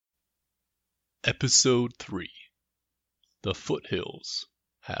Episode 3. The Foothills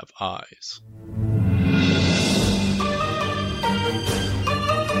Have Eyes.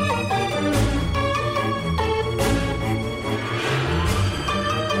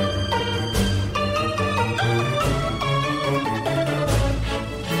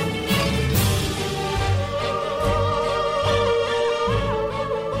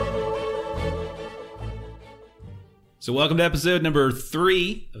 So welcome to episode number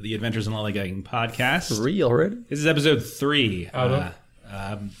 3 of the Adventures in Lollygagging podcast. 3 already? This is episode 3.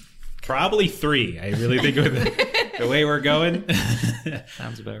 Probably 3. I really think with the way we're going.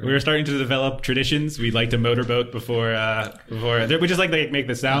 Sounds about right. We were starting to develop traditions. We like to motorboat before we just like to make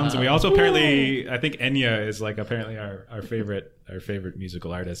the sounds. And we also apparently, I think Enya is like apparently our favorite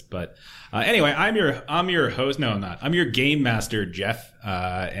musical artist. But anyway, I'm your host. No, I'm not. I'm your game master, Jeff.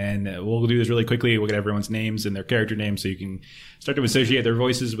 And we'll do this really quickly. We'll get everyone's names and their character names so you can start to associate their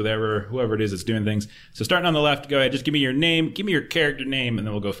voices with whoever it is that's doing things. So starting on the left, go ahead. Just give me your name, give me your character name, and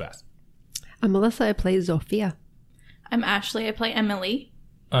then we'll go fast. I'm Melissa. I play Zofia. I'm Ashley. I play Emily.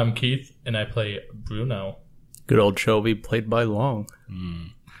 I'm Keith, and I play Bruno. Good old Shelby, played by Long.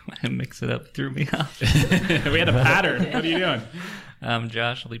 I mix it up, threw me off. We had a pattern. What are you doing? I'm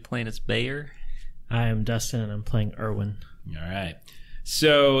Josh. I'll be playing as Bayer. I am Dustin, and I'm playing Erwin. All right.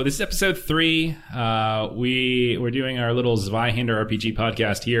 So this is episode 3. We're doing our little Zweihander RPG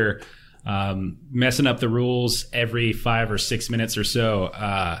podcast here, messing up the rules every 5 or 6 minutes or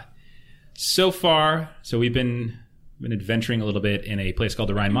so. So far, we've been adventuring a little bit in a place called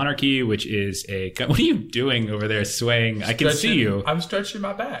the Rhine Monarchy, which is a... What are you doing over there swaying? I can see you. I'm stretching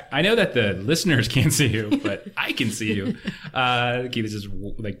my back. I know that the listeners can't see you, but I can see you. Keith is just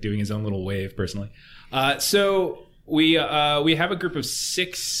like doing his own little wave personally. So we have a group of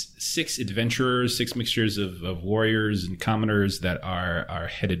six adventurers, 6 mixtures of warriors and commoners that are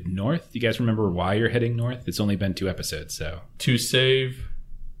headed north. You guys remember why you're heading north? It's only been 2 episodes, so... To save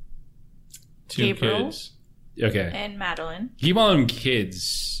 2 Gabriel. kids. Okay. And Madeline. Keep on them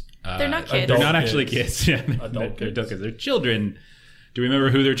kids. They're not kids. They're Adult not actually kids. kids. Yeah, Adult they're kids. adult kids. They're children. Do we remember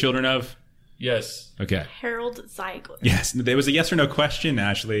who they're children of? Yes. Okay. Harold Ziegler. Yes. There was a yes or no question,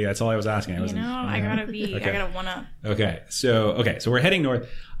 Ashley. That's all I was asking. I gotta be. Okay. I gotta one up. Okay. So we're heading north.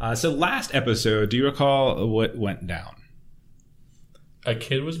 So last episode, do you recall what went down? A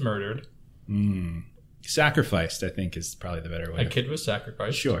kid was murdered. Sacrificed, I think, is probably the better way. A kid was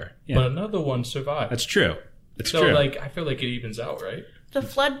sacrificed. Sure. Yeah. But another one survived. That's true. So, I feel like it evens out, right? The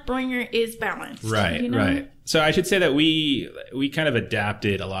Floodbringer is balanced. Right, you know? right. So I should say that we kind of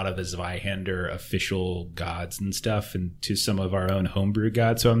adapted a lot of the Zweihander official gods and stuff into some of our own homebrew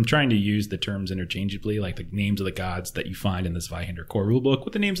gods. So I'm trying to use the terms interchangeably, like the names of the gods that you find in the Zweihander core rulebook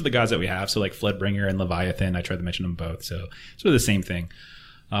with the names of the gods that we have. So like Floodbringer and Leviathan, I tried to mention them both. So it's sort of the same thing.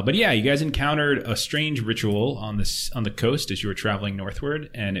 But yeah, you guys encountered a strange ritual on the coast as you were traveling northward,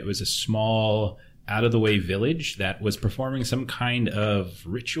 and it was a small, out-of-the-way village that was performing some kind of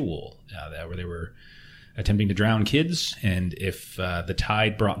ritual where they were attempting to drown kids, and if the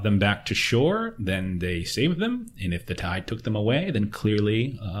tide brought them back to shore, then they saved them, and if the tide took them away, then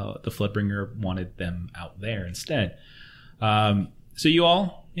clearly the Floodbringer wanted them out there instead. So you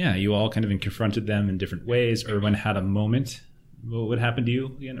all kind of confronted them in different ways. Erwin had a moment. What happened to you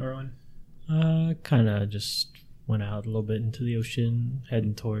again, Erwin? Kind of just went out a little bit into the ocean,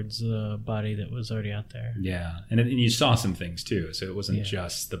 heading towards the body that was already out there. Yeah, and you saw some things too, so it wasn't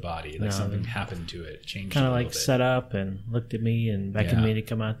just the body. Like No, something happened to it, changed Kind it of a like little bit. set up and looked at me and beckoned me to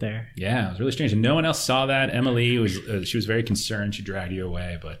come out there. Yeah, it was really strange, and no one else saw that. Emily was she was very concerned. She dragged you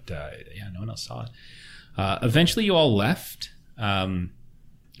away, but no one else saw it. Eventually, you all left.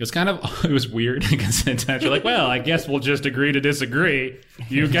 It was weird because sometimes you're like, well, I guess we'll just agree to disagree.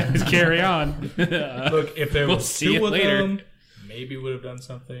 You guys carry on. Look, if there We'll was see 2 it of later. them, maybe we would have done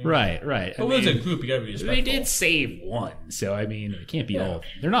something. Right. But as a group, you gotta be respectful. They did save one, so I mean, it can't be all.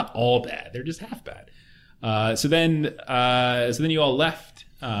 They're not all bad. They're just half bad. So then you all left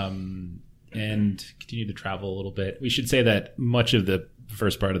and continued to travel a little bit. We should say that much of the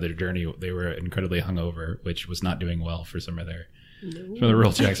first part of their journey, they were incredibly hungover, which was not doing well for some of the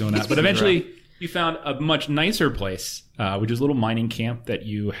rule checks and whatnot. But eventually, you found a much nicer place, which was a little mining camp that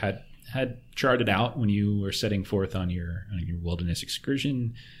you had charted out when you were setting forth on your wilderness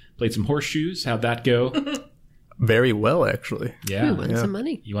excursion. Played some horseshoes. How'd that go? Very well, actually. Yeah, We won some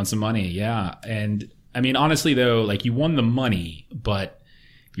money. you won some money. Yeah, and I mean, honestly, though, like you won the money, but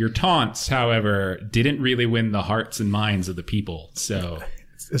your taunts, however, didn't really win the hearts and minds of the people. So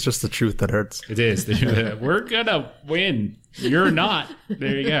It's just the truth that hurts. It is. We're gonna win. You're not.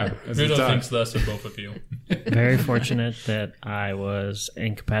 There you go. That's the Bruno talk. thinks less of both of you. Very fortunate that I was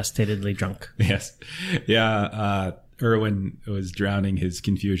incapacitatedly drunk. Yes. Yeah. Erwin was drowning his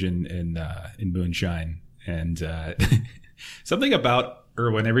confusion in moonshine, and something about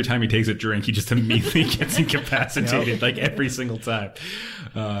Erwin, every time he takes a drink, he just immediately gets incapacitated, like every single time.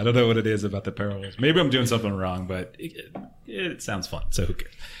 I don't know what it is about the parallels. Maybe I'm doing something wrong, but it sounds fun, so who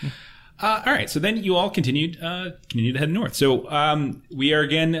cares? All right, so then you all continued to head north. So we are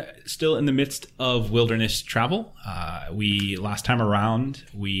again still in the midst of wilderness travel. We last time around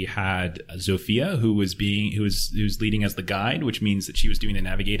we had Zofia, who was leading as the guide, which means that she was doing the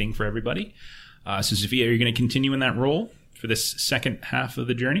navigating for everybody. So Zofia, are you going to continue in that role for this second half of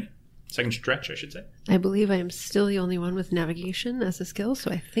the journey? Second stretch, I should say. I believe I am still the only one with navigation as a skill, so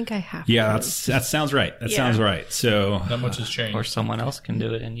I think I have Yeah, to. that sounds right. That Yeah. sounds right. So Not much has changed. Or someone else can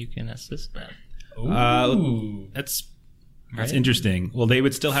do it and you can assist them. Ooh. that's Right? interesting. Well, they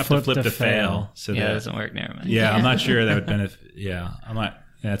would still have to Flip flip to to fail. So Yeah, it that, doesn't work. Never mind. yeah, I'm not sure that would benefit. Yeah, I'm not.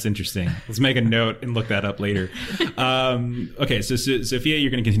 That's interesting. Let's make a note and look that up later. Okay, so Sophia, you're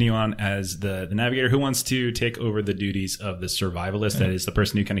going to continue on as the navigator. Who wants to take over the duties of the survivalist? That is the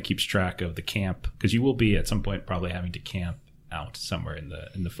person who kind of keeps track of the camp, because you will be at some point probably having to camp out somewhere in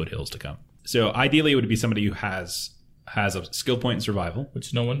the foothills to come. So ideally, it would be somebody who has a skill point in survival.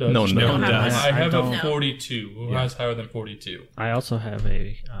 Which no one does. No one No one does. does. I have don't- a 42. Who has higher than 42? I also have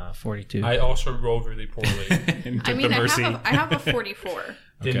a 42. I also rolled really poorly. And I took mean, the mercy. I have a 44.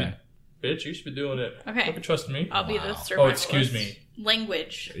 Didn't. Bitch, you should be doing it. Okay. You can trust me. I'll be the survivalist. Oh, excuse me.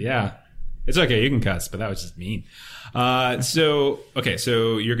 Language. Yeah. It's okay. You can cuss, but that was just mean. So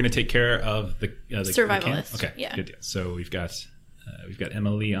you're going to take care of the Survivalist, camp? Okay. yeah. Good deal. So we've got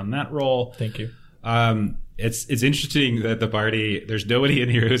Emily on that role. Thank you. It's interesting that the party, there's nobody in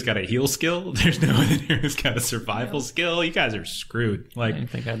here who's got a heal skill. There's no one in here who's got a survival skill. You guys are screwed. I Like, didn't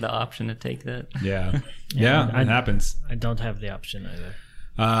think I had the option to take that. yeah. Yeah, It happens. I don't have the option either.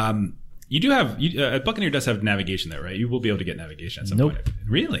 You do have, Buccaneer does have navigation though, right? You will be able to get navigation at some Nope. point.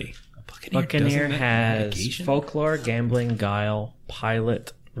 Really? A Buccaneer doesn't have has navigation? folklore, gambling, guile,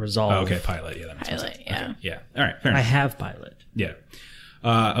 pilot, resolve. Oh, okay, pilot. Yeah, that makes Pilot, sense. yeah. Okay, yeah. All right, fair I enough. have pilot. Yeah.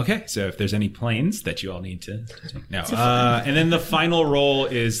 Okay, so if there's any planes that you all need to take. No. And then the final role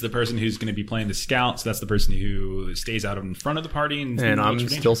is the person who's going to be playing the scout. So that's the person who stays out in front of the party. And I'm looks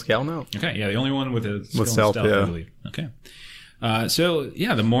for still danger. scouting out. Okay, yeah, the only one with a skill in stealth, I yeah. believe. Okay. So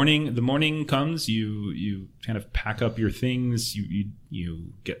yeah, the morning comes. You kind of pack up your things.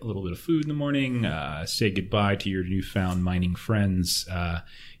 You get a little bit of food in the morning. Say goodbye to your newfound mining friends,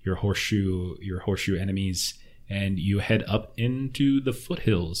 your horseshoe enemies, and you head up into the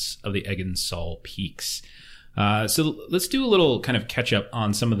foothills of the Eggensall Peaks. So let's do a little kind of catch up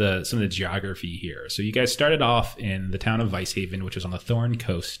on some of the geography here. So you guys started off in the town of Weishaven, which is on the Thorn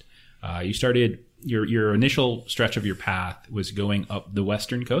Coast. You started your initial stretch of your path was going up the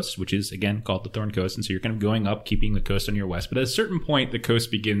western coast, which is again called the Thorn Coast, and so you're kind of going up, keeping the coast on your west. But at a certain point, the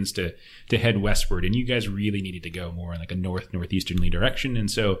coast begins to head westward, and you guys really needed to go more in like a northeasterly direction. And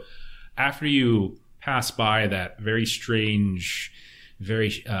so after you pass by that very strange,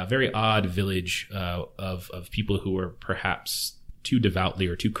 very odd village of people who were perhaps too devoutly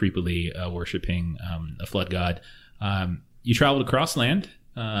or too creepily worshiping a flood god, you traveled across land,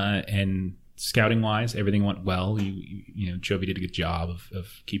 and scouting wise, everything went well. You know, Chovy did a good job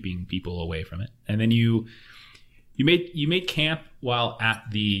of keeping people away from it, and then you made camp while at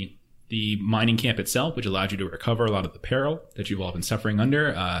the mining camp itself, which allowed you to recover a lot of the peril that you've all been suffering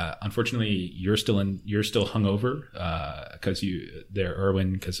under. Unfortunately, you're still hungover because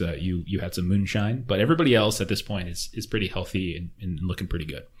Erwin, because you had some moonshine, but everybody else at this point is pretty healthy and looking pretty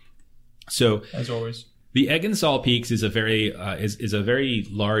good. So As always. the Eggensall Peaks is a very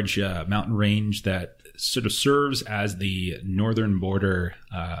large mountain range that sort of serves as the northern border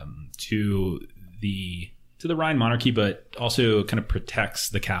to the Rhine monarchy, but also kind of protects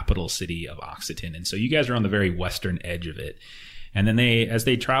the capital city of Occitan. And so you guys are on the very western edge of it. And then as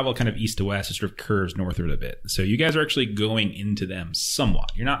they travel kind of east to west, it sort of curves northward a bit. So you guys are actually going into them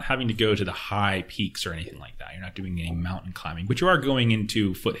somewhat. You're not having to go to the high peaks or anything like that. You're not doing any mountain climbing, but you are going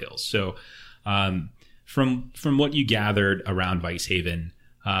into foothills. So from what you gathered around Weishaven,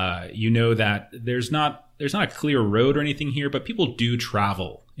 you know that there's not a clear road or anything here, but people do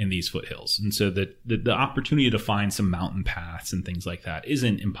travel in these foothills. And so the opportunity to find some mountain paths and things like that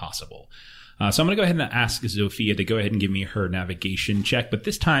isn't impossible. So I'm going to go ahead and ask Zofia to go ahead and give me her navigation check. But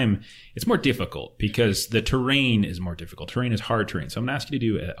this time, it's more difficult because the terrain is more difficult. Terrain is hard terrain. So I'm going to ask you to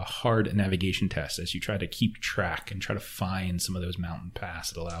do a hard navigation test as you try to keep track and try to find some of those mountain paths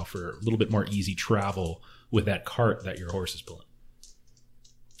that allow for a little bit more easy travel with that cart that your horse is pulling.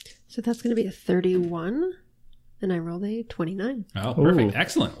 So that's going to be a 31, and I rolled a 29. Oh, perfect. Ooh.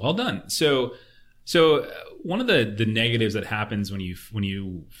 Excellent. Well done. So one of the negatives that happens when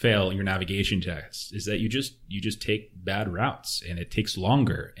you fail your navigation test is that you just take bad routes and it takes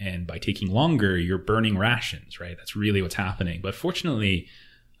longer. And by taking longer, you're burning rations, right? That's really what's happening. But fortunately,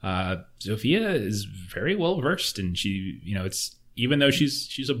 Zofia is very well versed, and she, it's even though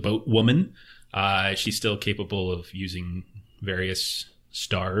she's a boat woman, she's still capable of using various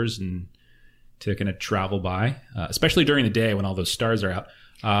stars and to kind of travel by, especially during the day when all those stars are out.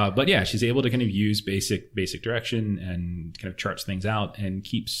 But yeah, she's able to kind of use basic direction and kind of charts things out and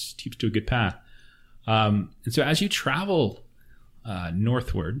keeps to a good path. And so as you travel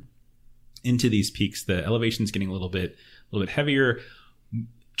northward into these peaks, the elevation's getting a little bit heavier.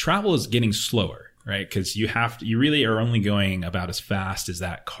 Travel is getting slower, right? Because you really are only going about as fast as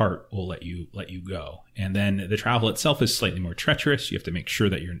that cart will let you go. And then the travel itself is slightly more treacherous. You have to make sure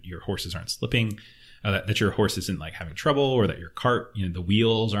that your horses aren't slipping. That your horse isn't like having trouble, or that your cart, the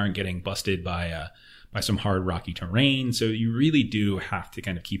wheels aren't getting busted by some hard rocky terrain. So you really do have to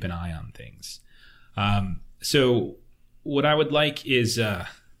kind of keep an eye on things. So what I would like is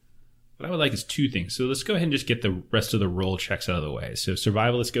two things. So let's go ahead and just get the rest of the roll checks out of the way. So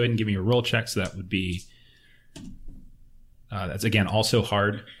survival, let's go ahead and give me a roll check. So that would be that's again also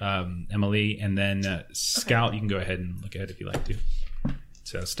hard, Emily, and then Scout. You can go ahead and look ahead if you like to.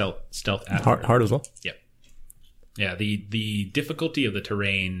 So stealth Hard as well. Yep. Yeah. The difficulty of the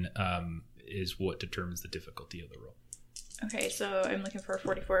terrain is what determines the difficulty of the roll. Okay, so I'm looking for a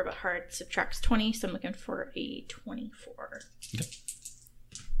 44, but hard subtracts 20, so I'm looking for a 24. Okay.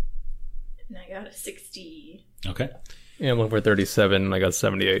 And I got a 60. Okay. Yeah, I'm looking for 37, and I got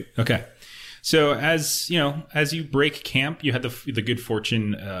 78. Okay. So as you break camp, you had the good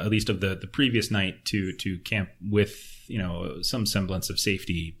fortune, at least of the previous night, to camp with some semblance of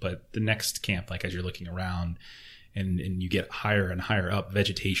safety. But the next camp, like as you're looking around, and you get higher and higher up,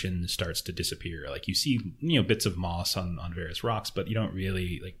 vegetation starts to disappear. Like you see bits of moss on various rocks, but you don't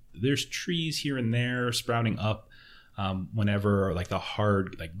really there's trees here and there sprouting up whenever like the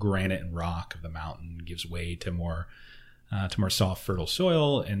hard granite and rock of the mountain gives way to more soft, fertile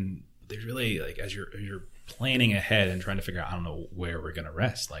soil. And there's really as you're planning ahead and trying to figure out, I don't know where we're gonna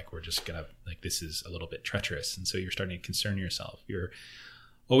rest. We're just gonna this is a little bit treacherous, and so you're starting to concern yourself. You're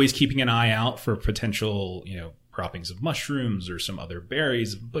always keeping an eye out for potential croppings of mushrooms or some other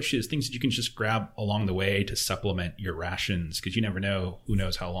berries, bushes, things that you can just grab along the way to supplement your rations, because you never know, who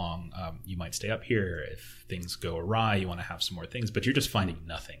knows how long you might stay up here. If things go awry, you want to have some more things, but you're just finding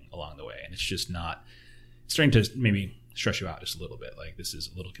nothing along the way, and it's just not, it's starting to maybe stress you out just a little bit. This is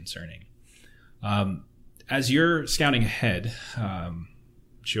a little concerning. As you're scouting ahead,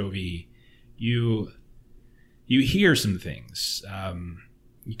 Jovi, you hear some things.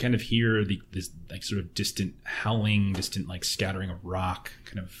 You kind of hear this sort of distant howling, distant scattering of rock.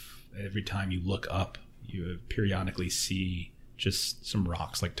 Kind of every time you look up, you periodically see just some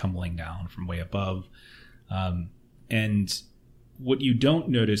rocks tumbling down from way above. And what you don't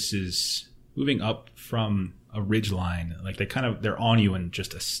notice is moving up from a ridge line, they're on you in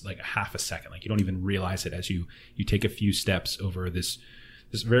just a half a second. You don't even realize it as you take a few steps over this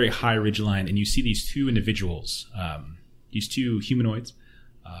very high ridge line, and you see these two individuals, these two humanoids,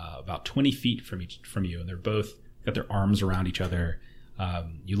 about 20 feet from you, and they're both got their arms around each other.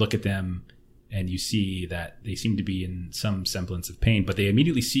 You look at them and you see that they seem to be in some semblance of pain, but they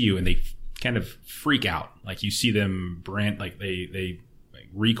immediately see you and they kind of freak out. You see them they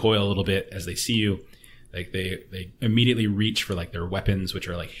recoil a little bit as they see you. They immediately reach for their weapons, which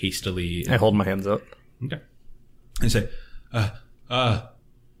are hastily. I hold my hands up. Okay. And say,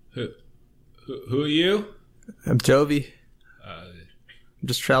 who are you? I'm Jovi. I'm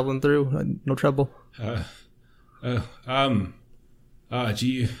just traveling through. No trouble. Jovi.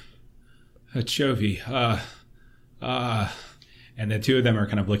 And the two of them are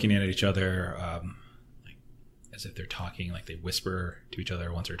kind of looking at each other, as if they're talking, they whisper to each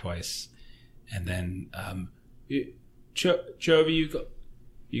other once or twice. And then, Jovi,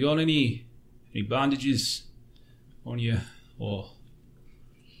 you got any bandages on you, or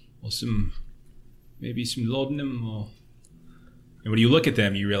maybe some laudanum, or? And when you look at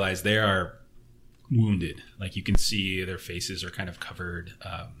them, you realize they are wounded. You can see their faces are kind of covered,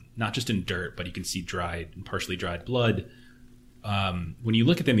 not just in dirt, but you can see dried and partially dried blood. when you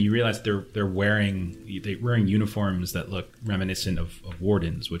look at them, you realize they're wearing uniforms that look reminiscent of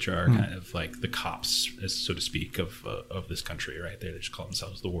wardens, which are kind of like the cops, as so to speak, of this country. Right? They just call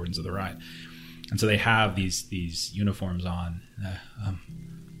themselves the Wardens of the Rhine, and so they have these uniforms on.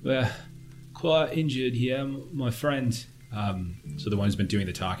 We're quite injured here, my friend. So the one who's been doing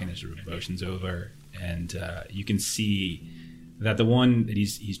the talking is sort of motions over, and you can see that the one that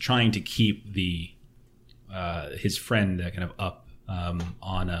he's trying to keep his friend kind of up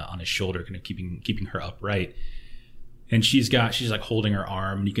on his shoulder, kind of keeping her upright, and she's like holding her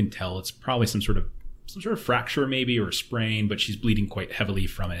arm, and you can tell it's probably some sort of fracture maybe, or a sprain, but she's bleeding quite heavily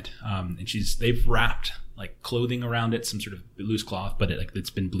from it. And they've wrapped like clothing around it, some sort of loose cloth, but it's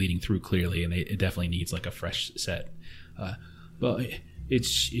been bleeding through clearly, and it definitely needs like a fresh set. But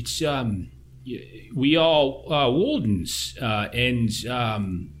it's we are wardens, and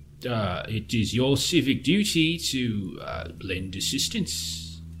it is your civic duty to lend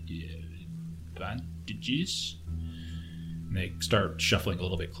assistance. Bandages. And they start shuffling a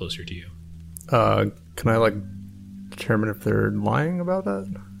little bit closer to you. Can I like determine if they're lying about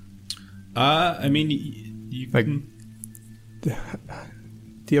that? I mean, you Like, do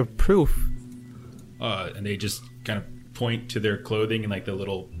you have proof? and they just kind of point to their clothing, and like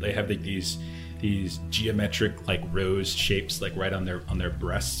they have like these geometric like rose shapes like right on their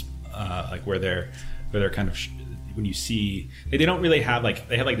breasts, like where they're kind of when you see they don't really have like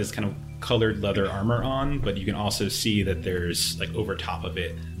they have like this kind of colored leather armor on, but you can also see that there's like over top of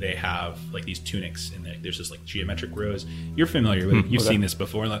it they have like these tunics, and there's this like geometric rows. You're familiar with it. You've seen this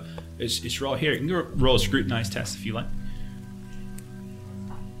before. Like, it's all here. You can roll a scrutinize test if you like.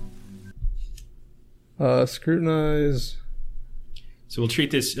 Scrutinize. So we'll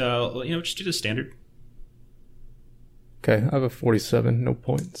treat this, just do the standard. Okay, I have a 47, no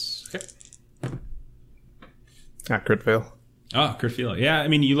points. Okay. Crit fail. Oh, crit fail. Yeah, I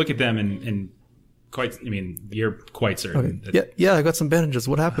mean, you look at them and you're quite certain. Okay. Yeah, I got some bandages.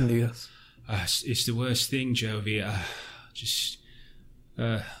 What happened to you guys? It's the worst thing, Jovi. Just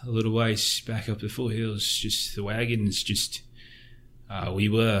a little ways back up the foothills, just the wagons, we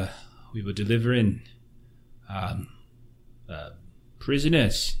were delivering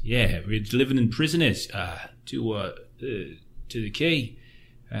prisoners. Yeah, we're delivering prisoners to the quay,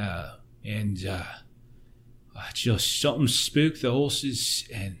 and just something spooked the horses,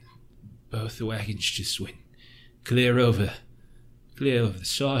 and both the wagons just went clear over the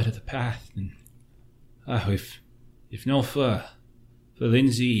side of the path. And if not for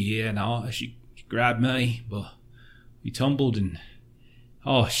Lindsay, she grabbed me, but we tumbled, and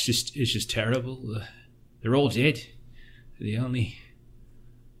it's just terrible. They're all dead. They're the only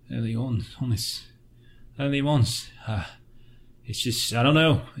ones on this. Only ones. It's just, I don't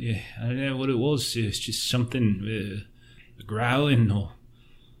know. Yeah, I don't know what it was. It's just something, growling or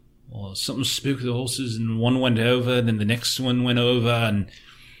something spooked the horses, and one went over, then the next one went over, and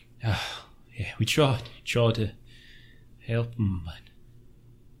we tried to help them,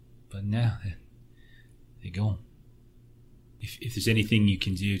 but now they're gone. If there's anything you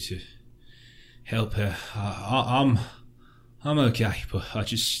can do to help her, I'm okay, but I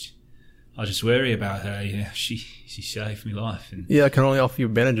just worry about her. She saved my life. And yeah, I can only offer you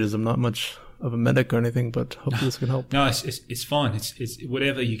bandages. I'm not much of a medic or anything, but hopefully this can help. No, it's fine. It's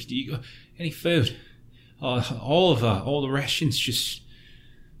whatever you can do. You got any food? All the rations just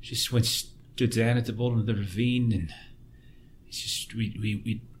stood down at the bottom of the ravine, and it's just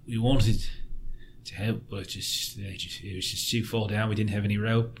we wanted to help, but it was just too far down. We didn't have any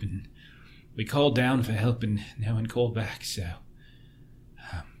rope, and we called down for help, and no one called back. So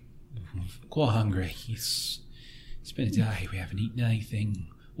quite hungry. It's been a day. We haven't eaten anything.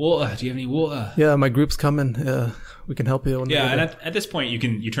 Water? Do you have any water? Yeah, my group's coming. We can help you. Yeah, and at this point,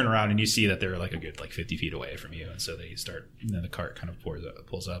 you turn around and you see that they're like a good 50 feet away from you, and so they start. And then the cart kind of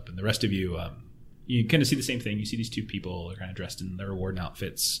pulls up, and the rest of you, you kind of see the same thing. You see these two people are kind of dressed in their warden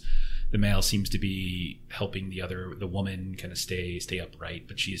outfits. The male seems to be helping the woman kind of stay upright,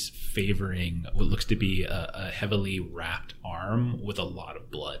 but she's favoring what looks to be a heavily wrapped arm with a lot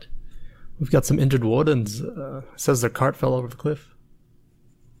of blood. We've got some injured wardens. Says their cart fell over the cliff.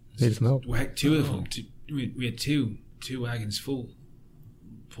 Need some help. Two of them. We had two wagons full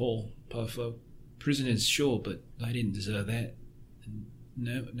of prisoners, sure, but they didn't deserve that.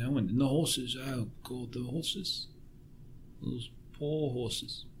 No one. And the horses. Oh God, the horses. Those poor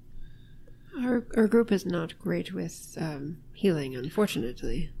horses. Our group is not great with healing,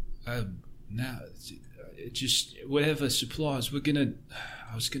 unfortunately. Now, just whatever supplies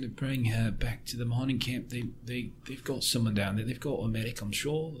I was gonna bring her back to the mining camp. They've got someone down there. They've got a medic, I'm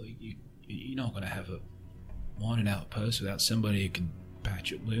sure. You're not gonna have a want an outpost without somebody who can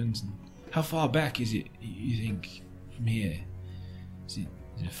patch up wounds. And how far back is it, you think, from here? Is it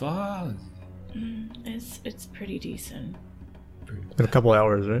far? It's pretty decent. In a couple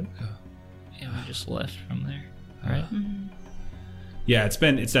hours, right? Yeah, we just left from there. Right? Yeah, it's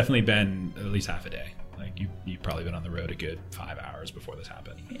definitely been at least half a day. Like you've probably been on the road a good 5 hours before this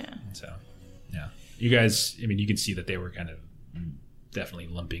happened. Yeah. So, yeah, you guys. I mean, you can see that they were kind of definitely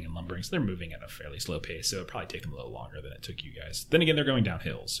limping and lumbering, so they're moving at a fairly slow pace. So it'll probably take them a little longer than it took you guys. Then again, they're going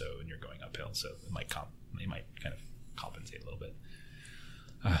downhill, and you're going uphill, so it might they might kind of compensate a little bit.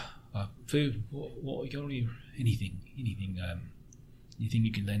 Food. What you got? Anything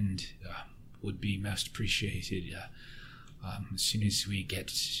you can lend would be most appreciated. As soon as we get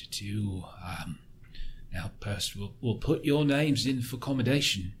to outpost, we'll put your names in for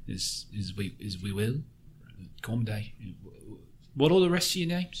accommodation as we will. Accommodate. What are the rest of your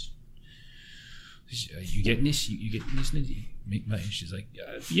names? Are you getting this? You getting this, Lindsay? She's like,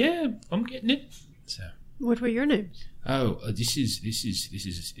 yeah, I'm getting it. So. What were your names? Oh, this is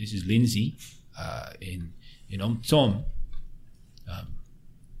Lindsay, and I'm Tom.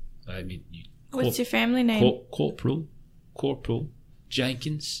 I mean, What's your family name? Corporal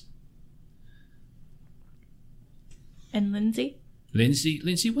Jenkins. And Lindsay?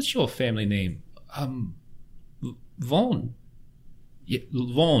 Lindsay, what's your family name? Vaughn. Yeah,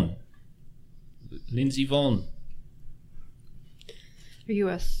 Vaughn. Lindsay Vaughn. Are you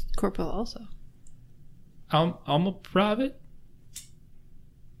a corporal also? I'm a private.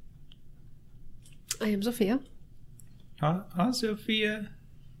 I am Sophia. Hi, Sophia.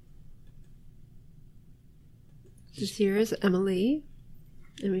 This here is Emily.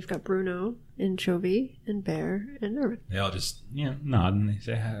 And we've got Bruno, and Chovy, and Bear, and Irvin. They all just, nod and they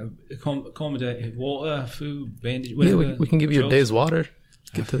say, accommodate, water, food, bandage, Yeah, whatever. we can give you a day's water.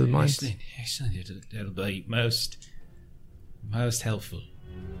 Get to the mines. Excellent. That'll be most helpful.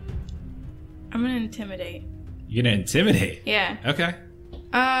 I'm gonna intimidate. You're gonna intimidate? Yeah. Okay.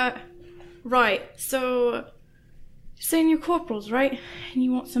 Right. So, you're saying you're corporals, right? And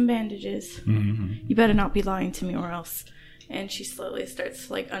you want some bandages. Mm-hmm. You better not be lying to me or else. And she slowly starts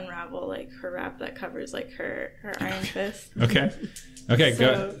to, unravel, her wrap that covers, her iron fist. Okay.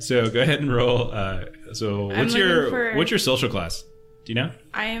 So- Go ahead and roll. So I'm what's your social class? Do you know?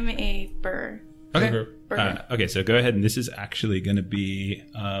 I am a burr. Okay. Burr. Okay, so go ahead, and this is actually going to be,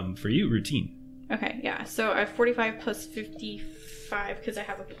 for you, routine. Okay, yeah. So I have 45 plus 55 because I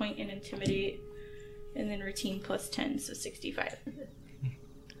have a point in intimidate. And then routine plus 10, so 65.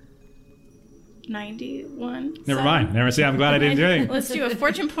 91. Never mind. Never say I'm glad I didn't do anything. Let's do a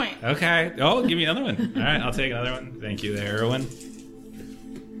fortune point. Okay. Oh, give me another one. All right, I'll take another one. Thank you there, Erwin.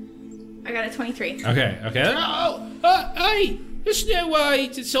 I got a 23. Okay. Hey, there's no way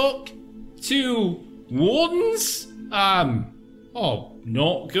to talk to wardens. I'm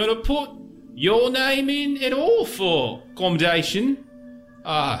not gonna put your name in at all for accommodation.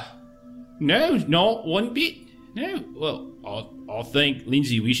 No, not one bit. No. Well, I think,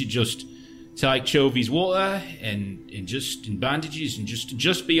 Lindsay, we should just take Chovy's water and bandages and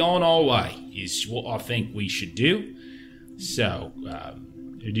just be on our way is what I think we should do. So,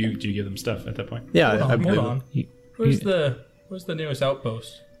 do you give them stuff at that point? Yeah, I Hold believe on. it. Where's the nearest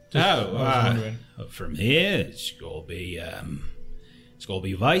outpost? I was wondering. From here, it's gonna be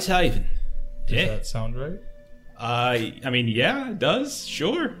Weishaven. Does Yeah. that sound right? I mean, yeah, it does.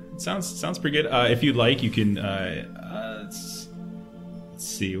 Sure, it sounds pretty good. If you'd like, you can. Let's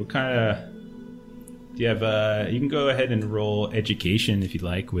see. What kind of? Do you have? You can go ahead and roll education if you'd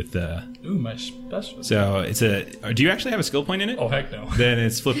like. With Ooh, my special. so it's a. Do you actually have a skill point in it? Oh, heck no. Then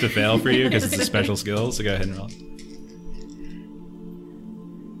it's flip to fail for you because it's a special skill. So go ahead and roll.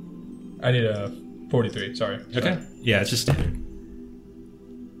 I need a 43, sorry. Okay. Yeah, it's just standard.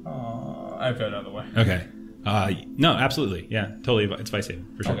 I found another way. Okay. No, absolutely. Yeah, totally. It's vice haven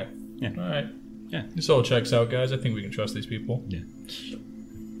for sure. Okay. Yeah. Alright. Yeah. This all checks out, guys. I think we can trust these people. Yeah.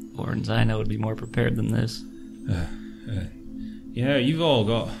 Wardens I know would be more prepared than this. You've all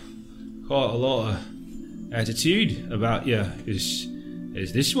got quite a lot of attitude about you.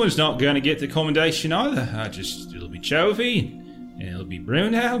 This one's not going to get the commendation either. It'll be Chovy and it'll be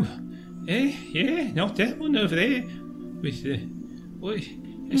Bruno. Yeah, not that one over there.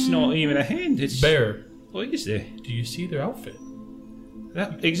 It's not even a hand. It's Bear, What is there? do you see their outfit?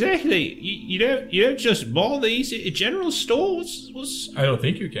 Exactly. You don't just buy these at general stores. I don't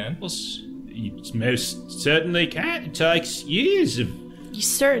think you can. You most certainly can't. It takes years of. You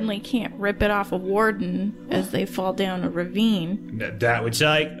certainly can't rip it off a warden as they fall down a ravine. That would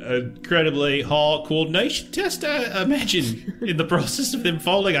take an incredibly hard coordination test, I imagine. In the process of them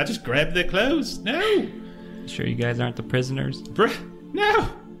falling, I just grabbed their clothes. No. Sure you guys aren't the prisoners? No.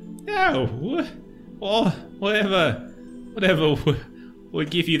 Well, whatever would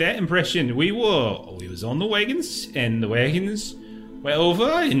give you that impression. We was on the wagons, and the wagons went over,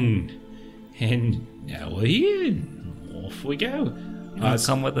 and now we're here, and off we go.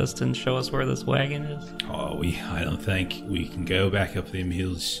 Come with us and show us where this wagon is. I don't think we can go back up them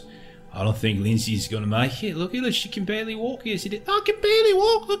hills. I don't think Lindsay's gonna make it. Look at her, she can barely walk. I can barely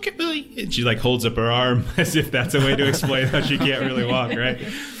walk, look at me. And she holds up her arm as if that's a way to explain how she can't really walk, right?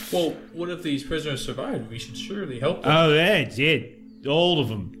 Well, what if these prisoners survived? We should surely help them. Oh, they're dead. All of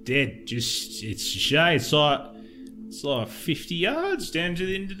them dead. Just, it's shy. It's like 50 yards down to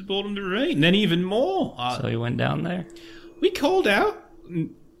the end of the bottom of the ravine, and then even more. So you went down there? We called out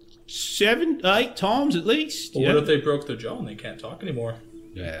 7, 8 times at least. Well, what if they broke their jaw and they can't talk anymore?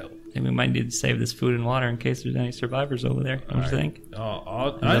 Well, Maybe we might need to save this food and water in case there's any survivors over there. Don't you think?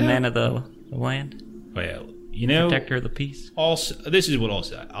 I The man of the land, Well, protector of the peace. this is what I'll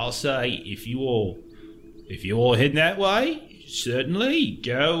say. I'll say if you all heading that way, certainly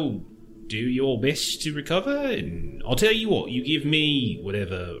go do your best to recover. And I'll tell you what, you give me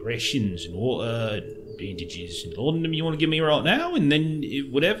whatever rations and water, and bandages, and laudanum you want to give me right now, and then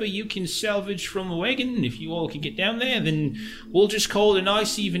whatever you can salvage from the wagon, if you all can get down there, then we'll just call it a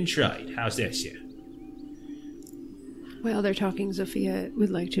nice even trade. How's that, sir? While they're talking, Zofia would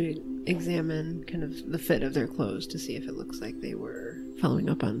like to examine kind of the fit of their clothes to see if it looks like they were following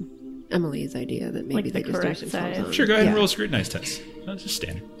up on Emily's idea that maybe Like they the just threw correct some clothes size. on. Sure, go ahead and Yeah. roll a scrutinize test. That's just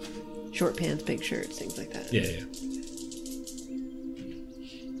standard. Short pants, big shirts, things like that. Yeah.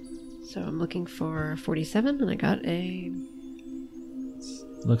 So I'm looking for 47, and I got a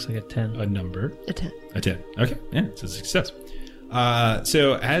Looks like a 10. A number. 10. A 10. Okay, yeah, it's a success.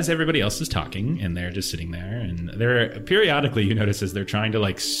 So as everybody else is talking, and they're just sitting there, and they're periodically, you notice as they're trying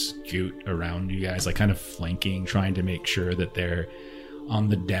to scoot around you guys, kind of flanking, trying to make sure that they're on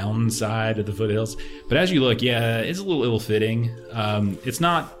the downside of the foothills. But as you look, yeah, it's a little ill-fitting. It's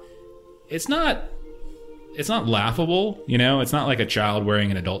not laughable, It's not like a child wearing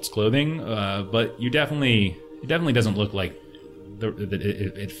an adult's clothing, but it definitely doesn't look like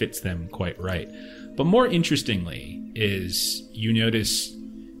it fits them quite right. But more interestingly is you notice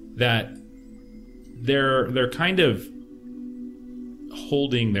that they're kind of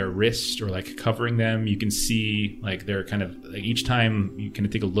holding their wrist or covering them. You can see they're kind of each time you kind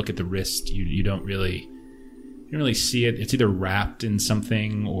of take a look at the wrist, you don't really see it. It's either wrapped in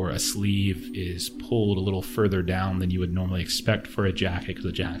something or a sleeve is pulled a little further down than you would normally expect for a jacket because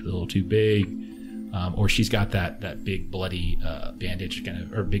the jacket's a little too big. Or she's got that big bloody bandage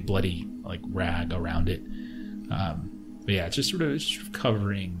or big bloody rag around it. But yeah, it's just sort of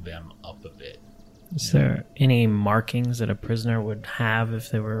covering them up a bit. Is there any markings that a prisoner would have if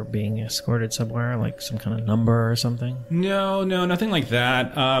they were being escorted somewhere, like some kind of number or something? No, nothing like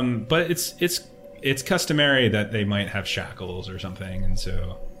that. But it's customary that they might have shackles or something, and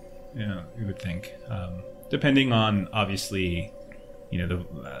so you would think, depending on obviously,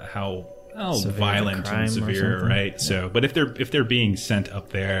 how Severe violent crime or and severe, something. right? So, but if they're being sent up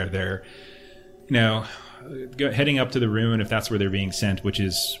there, they're heading up to the ruin, if that's where they're being sent, which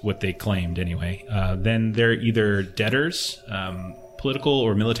is what they claimed anyway. Then they're either debtors, political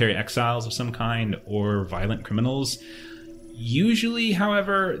or military exiles of some kind, or violent criminals. Usually,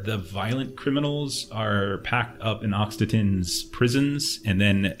 however, the violent criminals are packed up in Oxtatin's prisons, and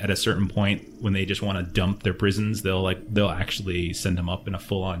then at a certain point, when they just want to dump their prisons, they'll actually send them up in a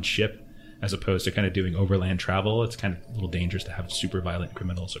full-on ship, as opposed to kind of doing overland travel. It's kind of a little dangerous to have super violent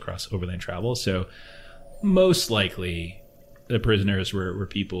criminals across overland travel. So, most likely, the prisoners were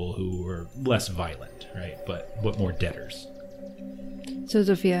people who were less violent, right? But more debtors. So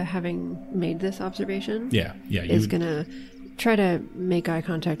Zofia, having made this observation, Yeah. is going to try to make eye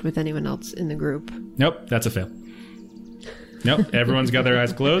contact with anyone else in the group. Nope, that's a fail. Nope, everyone's got their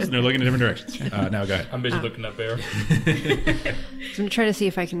eyes closed and they're looking in different directions. Now go ahead. I'm busy looking at Bear. So I'm going to try to see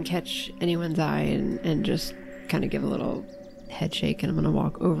if I can catch anyone's eye and just kind of give a little head shake, and I'm going to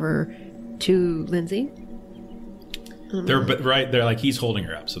walk over to Lindsay. They're like he's holding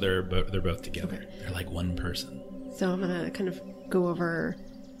her up, so they're both together. Okay. They're like one person. So I'm going to kind of go over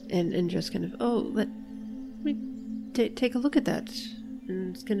and just kind of, let me take a look at that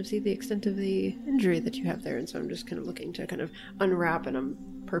and kind of see the extent of the injury that you have there. And so I'm just kind of looking to kind of unwrap, and I'm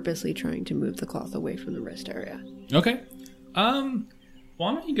purposely trying to move the cloth away from the wrist area. Okay.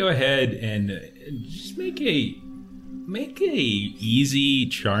 Why don't you go ahead and just make a easy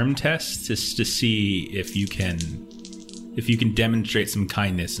charm test just to see if you can demonstrate some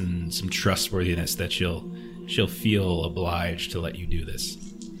kindness and some trustworthiness that she'll feel obliged to let you do this.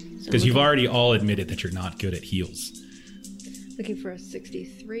 Because you've already all admitted that you're not good at heals. Looking for a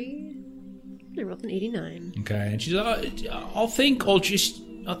 63. I rolled an 89. Okay, and she's like, I think I'll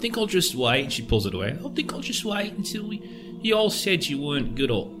just wait. She pulls it away. I think I'll just wait until you all said you weren't good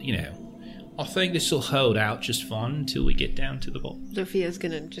at, I think this will hold out just fine until we get down to the bottom. Sophia's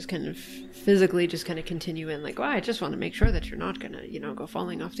gonna just kind of physically just kind of continue in like, well, I just want to make sure that you're not gonna, go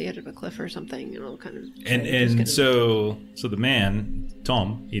falling off the edge of a cliff or something, and I'll kind of so the man,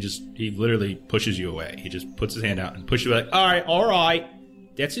 Tom, he literally pushes you away. He just puts his hand out and pushes you like, all right,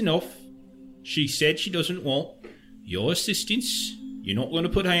 that's enough. She said she doesn't want your assistance. You're not going to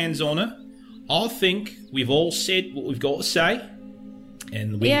put hands on her. I think we've all said what we've got to say.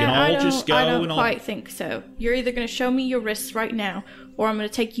 And we can all just go. I don't quite think so. You're either going to show me your wrists right now, or I'm going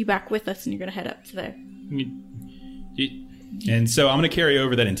to take you back with us and you're going to head up to there. And so I'm going to carry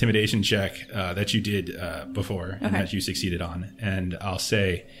over that intimidation check that you did before and that you succeeded on. And I'll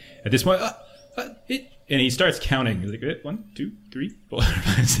say at this point, and he starts counting. He's like, 1, 2, 3, 4,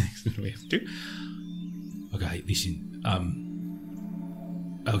 5, 6. We have 2. Okay, listen.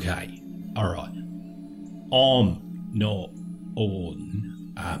 Okay, all right. I'm not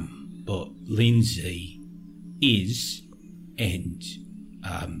on, but Lindsay is, and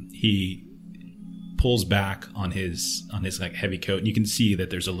he pulls back on his like heavy coat, and you can see that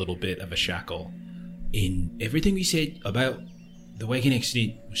there's a little bit of a shackle. In everything we said about the wagon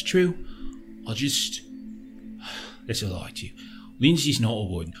accident was true. That's a lie to you. Lindsay's not a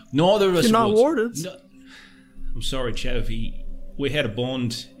warden. Neither of us. You're not wardens. No, I'm sorry, Chav. We had a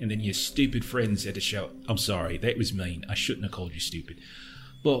bond, and then your stupid friends had to show up. I'm sorry, that was mean. I shouldn't have called you stupid.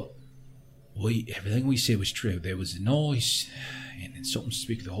 But everything we said was true. There was a noise, and then something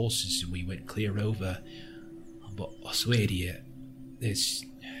spoke to the horses, and we went clear over. But I swear to you, there's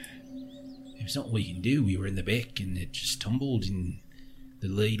nothing we can do. We were in the back, and it just tumbled, and the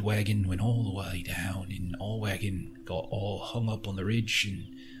lead wagon went all the way down, and our wagon got all hung up on the ridge,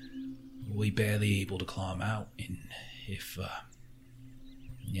 and we barely able to climb out. And if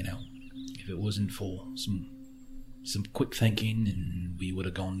it wasn't for some quick thinking, and we would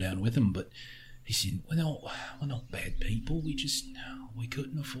have gone down with them. But listen, we're not bad people. We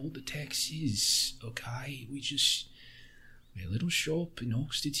couldn't afford the taxes. Okay, we're a little shop in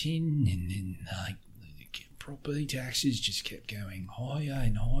Oxterton, and property taxes just kept going higher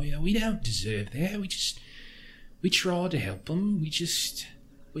and higher. We don't deserve that. We tried to help them. We just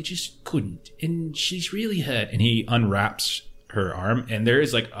couldn't. And she's really hurt. And he unwraps her arm, and there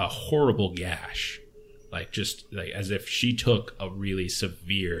is like a horrible gash, just as if she took a really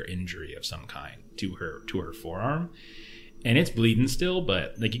severe injury of some kind to her forearm, and it's bleeding still,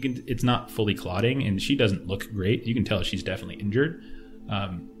 but it's not fully clotting, and she doesn't look great. You can tell she's definitely injured,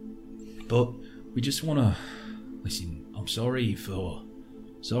 but we just want to listen. I'm sorry for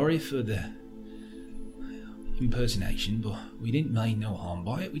the impersonation, but we didn't mean no harm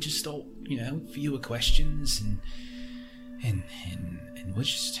by it. We just thought, fewer questions, and can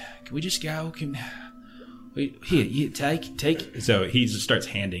we just go? Here, take. So he just starts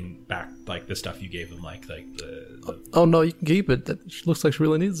handing back the stuff you gave him, the. Oh no, you can keep it. That looks like she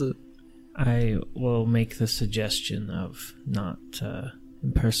really needs it. I will make the suggestion of not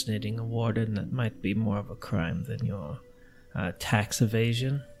impersonating a warden. That might be more of a crime than your tax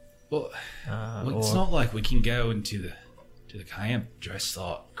evasion. Well, it's not like we can go into the camp dressed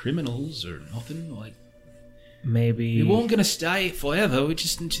like criminals or nothing. Maybe we weren't going to stay forever.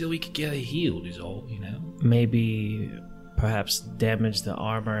 Just until we could get healed is all, Maybe perhaps damage the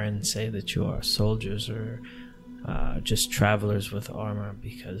armor and say that you are soldiers or just travelers with armor,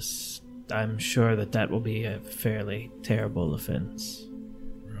 because I'm sure that will be a fairly terrible offense.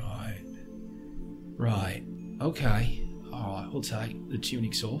 Right. Okay. All right, we'll take the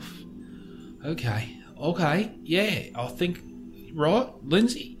tunics off. Okay. Yeah, I think... Right,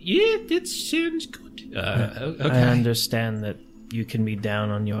 Lindsay? Yeah, that sounds good. Okay. I understand that you can be down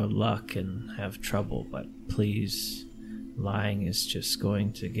on your luck and have trouble, but please, lying is just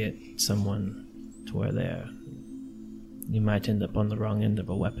going to get someone to where you might end up on the wrong end of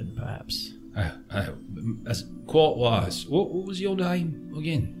a weapon, perhaps. That's quite wise. What was your name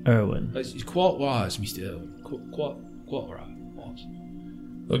again? Erwin. It's quite wise, Mr. Erwin. Quite right. Wise.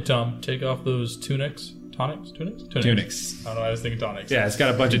 Look, Tom, take off those tunics. Tunics. I don't know. I was thinking tonics. Yeah, it's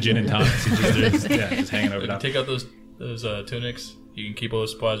got a bunch of gin and tonics. just hanging over top. Take out those tunics. You can keep all the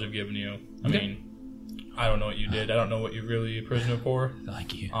supplies we've given you. I mean, I don't know what you did. I don't know what you're really a prisoner for.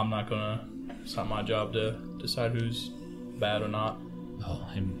 Thank you. I'm not gonna. It's not my job to decide who's bad or not. Oh,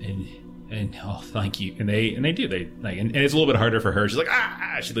 and And thank you. And they do. They like, and it's a little bit harder for her. She's like,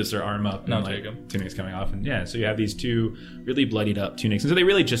 she lifts her arm up. No, and take like, 'em. Tunic's coming off, and so you have these two really bloodied up tunics, and so they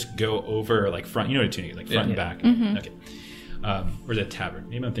really just go over like front. You know what a tunic, like front and back. Okay. Or is it a tabard?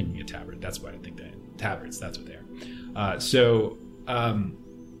 Maybe I'm thinking a tabard. That's what I think that tabards. That's what they are.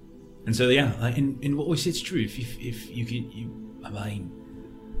 And so yeah, and what we said's true. If you can, you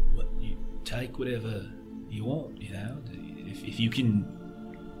take whatever you want. You know, if you can.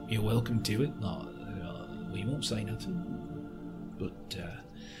 You're welcome to it. No, we won't say nothing. But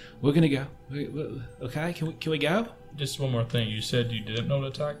we're gonna go. Okay, can we go? Just one more thing. You said you didn't know what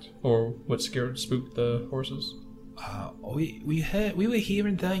attacked or what spooked the horses. We were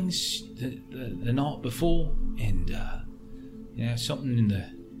hearing things the night before, and something in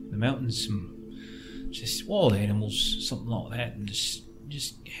the mountains, some just wild animals, something like that, and just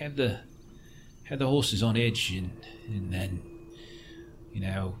had the horses on edge, and then.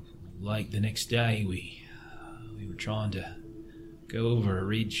 Like the next day, we were trying to go over a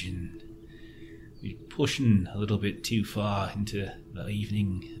ridge, and we were pushing a little bit too far into the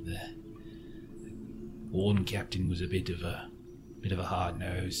evening. The warden captain was a bit of a hard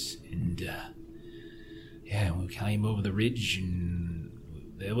nose, and we came over the ridge, and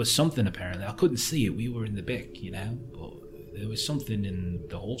there was something apparently. I couldn't see it. We were in the back, but there was something, and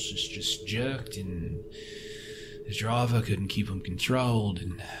the horses just jerked, and the driver couldn't keep them controlled,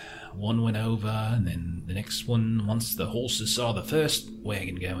 and one went over, and then the next one, once the horses saw the first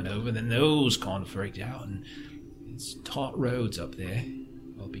wagon going over, then those kind of freaked out, and it's tight roads up there.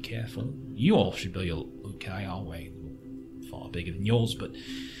 I'll be careful. You all should be okay. Our wagon far bigger than yours, but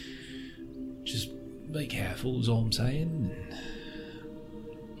just be careful is all I'm saying.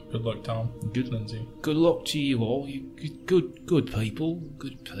 Good luck, Tom. Good, Lindsay. Good luck to you all. You good people.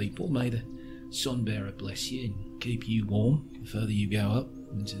 Good people. May the sun bearer bless you and keep you warm the further you go up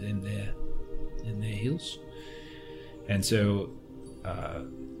into them their hills. And so,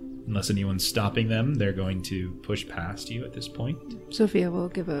 unless anyone's stopping them, they're going to push past you at this point. Sophia will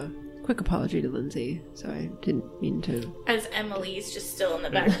give a quick apology to Lindsay, so I didn't mean to. As Emily's just still in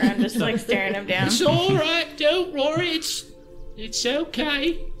the background, just like staring him down. It's all right. Don't worry. It's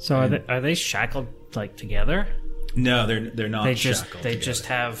okay. So are they shackled like together? No, they're not. They shackled just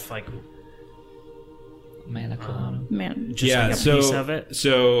have like Manacle on him. Man. just like a piece of it.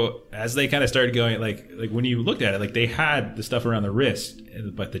 So as they kind of started going, like when you looked at it, like they had the stuff around the wrist,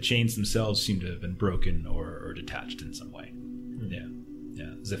 but the chains themselves seemed to have been broken or detached in some way.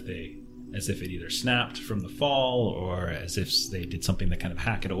 Yeah, as if it either snapped from the fall or as if they did something to kind of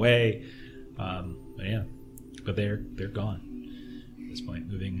hack it away. But they're gone at this point,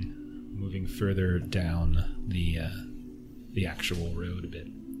 moving further down the actual road a bit.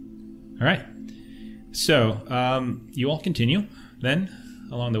 All right. So, you all continue then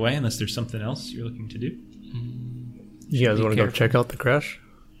along the way, unless there's something else you're looking to do. You guys want to go check out the crash?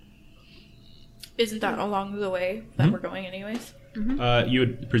 Isn't that along the way that we're going anyways? You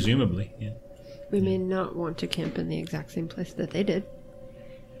would presumably, yeah. We may not want to camp in the exact same place that they did.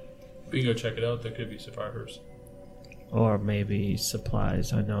 We can go check it out. There could be survivors. Or maybe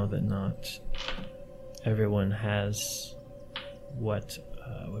supplies. I know that not everyone has what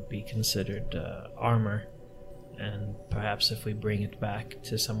would be considered armor, and perhaps if we bring it back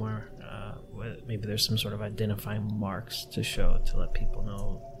to somewhere, maybe there's some sort of identifying marks to show to let people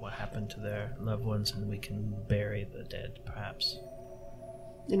know what happened to their loved ones, and we can bury the dead, perhaps.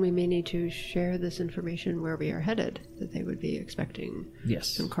 And we may need to share this information where we are headed, that they would be expecting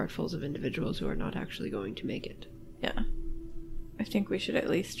some cartfuls of individuals who are not actually going to make it. Yeah. I think we should at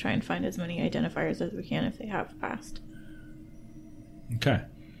least try and find as many identifiers as we can if they have passed. Okay.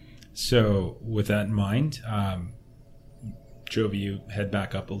 So with that in mind, Jovi, you head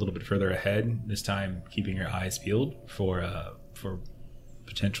back up a little bit further ahead, this time keeping your eyes peeled for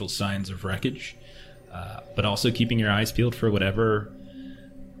potential signs of wreckage, but also keeping your eyes peeled for whatever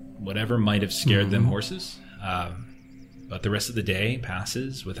might have scared them horses. But the rest of the day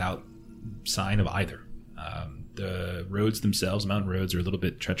passes without sign of either. The roads themselves, mountain roads, are a little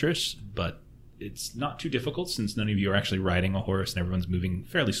bit treacherous, but it's not too difficult since none of you are actually riding a horse and everyone's moving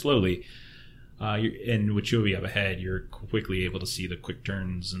fairly slowly. And with Jovi up ahead, you're quickly able to see the quick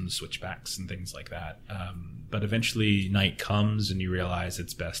turns and the switchbacks and things like that. But eventually night comes and you realize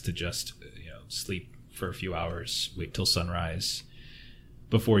it's best to just sleep for a few hours, wait till sunrise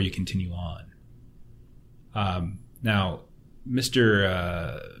before you continue on. Now, Mr.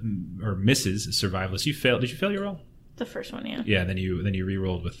 Or Mrs. Survivalist, you failed. Did you fail your roll? The first one, yeah. Yeah, then you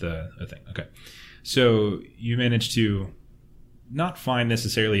re-rolled with the thing. Okay. So you managed to not find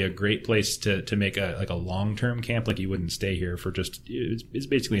necessarily a great place to make a long-term camp. Like you wouldn't stay here for just, it's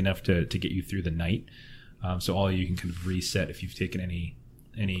basically enough to get you through the night. So all you can kind of reset if you've taken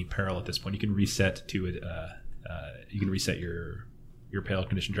any peril at this point. You can reset to it. You can reset your peril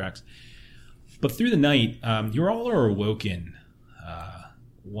condition tracks. But through the night, you all are awoken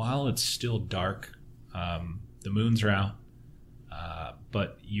while it's still dark. The moons are out,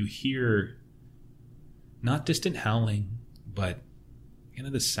 but you hear not distant howling, but kind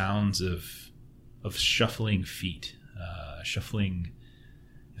of the sounds of shuffling feet, something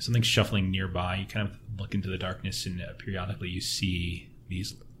shuffling nearby. You kind of look into the darkness, and periodically you see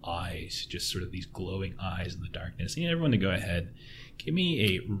these eyes, just sort of these glowing eyes in the darkness. I need everyone to go ahead, give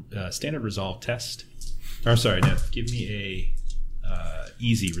me a standard resolve test. Or sorry, no, give me a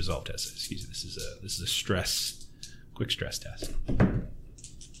easy resolve test. Excuse me. This is a quick stress test.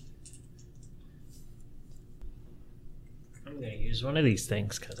 I'm going to use one of these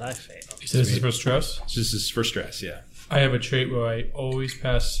things because I failed. This is for stress? This is for stress, yeah. I have a trait where I always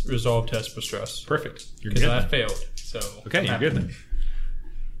pass resolve test for stress. Perfect. You're Because good. I then. failed. So Okay, you're good then.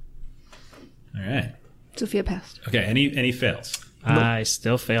 All right. Sophia passed. Okay, any fails? I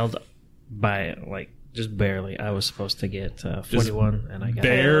still failed by, just barely. I was supposed to get 41, and I got...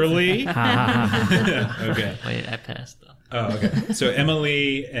 Barely? Ha, ha, ha, ha. Okay. Wait, I passed though. Oh, okay. So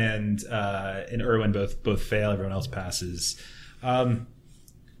Emily and Erwin both fail. Everyone else passes.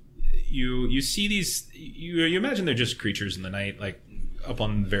 You see these. You imagine they're just creatures in the night, like up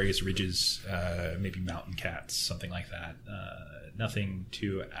on various ridges, maybe mountain cats, something like that. Nothing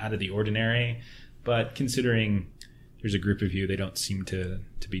too out of the ordinary, but considering there's a group of you, they don't seem to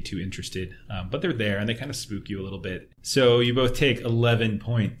be too interested. But they're there, and they kind of spook you a little bit. So you both take 11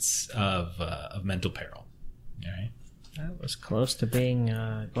 points of mental peril. All right. That was close to being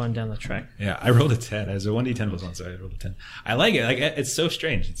going down the track. Yeah, I rolled a 10. As a 1d10 plus 1, so I rolled a 10. I like it. It's so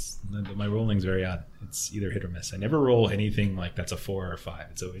strange. My rolling's very odd. It's either hit or miss. I never roll anything like that's a 4 or a 5.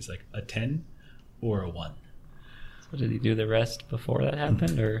 It's always like a 10 or a 1. So did he do the rest before that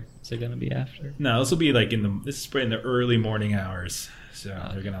happened, or is it going to be after? No, this will be like this is probably in the early morning hours. So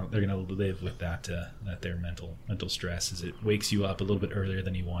they're gonna live with that their mental stress as it wakes you up a little bit earlier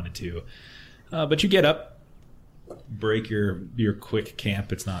than you wanted to. But you get up, break your quick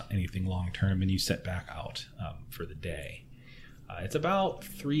camp. It's not anything long term, and you set back out for the day. It's about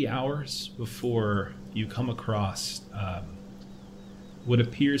 3 hours before you come across what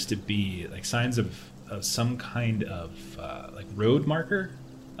appears to be like signs of some kind of like road marker.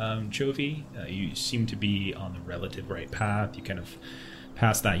 Chovy, you seem to be on the relative right path. You kind of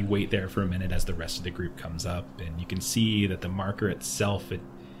pass that. You wait there for a minute as the rest of the group comes up, and you can see that the marker itself,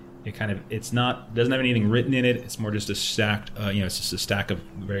 it's not doesn't have anything written in it. It's more just a stacked, it's just a stack of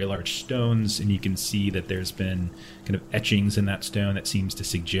very large stones, and you can see that there's been kind of etchings in that stone that seems to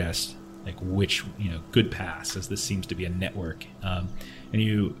suggest like which good pass, as this seems to be a network. And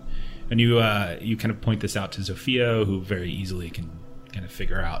you kind of point this out to Sophia, who very easily can kind of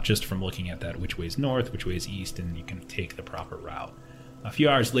figure out just from looking at that which way is north, which way is east, and you can take the proper route. A few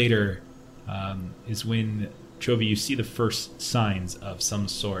hours later is when, Chovy, you see the first signs of some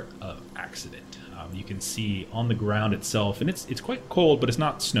sort of accident. You can see on the ground itself, and it's quite cold, but it's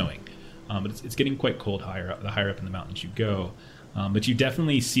not snowing. But it's getting quite cold the higher up in the mountains you go. But you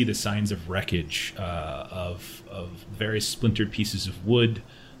definitely see the signs of wreckage of various splintered pieces of wood,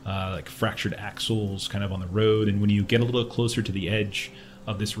 like fractured axles kind of on the road. And when you get a little closer to the edge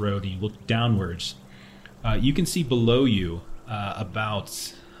of this road and you look downwards, you can see below you about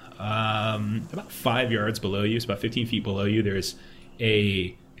 5 yards below you, so about 15 feet below you, there's a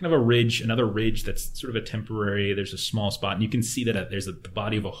kind of a ridge, another ridge that's sort of a temporary, there's a small spot, and you can see that there's the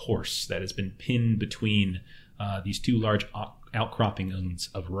body of a horse that has been pinned between these two large outcroppings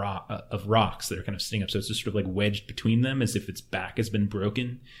of rocks that are kind of sitting up. So it's just sort of like wedged between them as if its back has been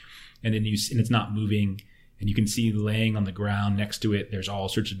broken, and then it's not moving, and you can see laying on the ground next to it, there's all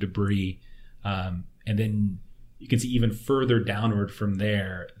sorts of debris, and then you can see even further downward from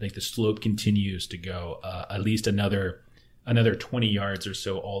there, like the slope continues to go at least another 20 yards or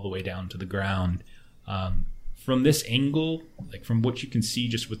so all the way down to the ground. From this angle, like from what you can see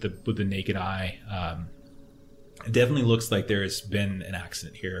just with the naked eye, it definitely looks like there has been an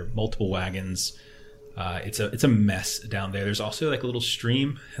accident here. Multiple wagons. It's a mess down there. There's also like a little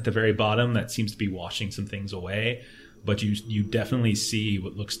stream at the very bottom that seems to be washing some things away. But you definitely see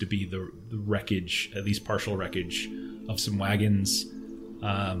what looks to be the wreckage, at least partial wreckage, of some wagons.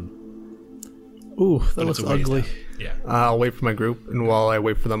 Ooh, that looks it's a ways ugly. down. Yeah. I'll wait for my group, and while I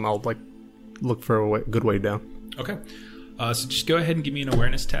wait for them, I'll look for a good way down. Okay. So just go ahead and give me an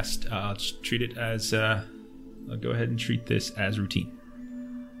awareness test. I'll just treat it as I'll go ahead and treat this as routine.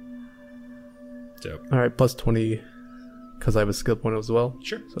 So, All right, plus 20 because I have a skill point as well.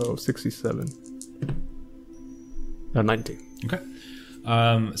 sure. So 67. 19. Okay.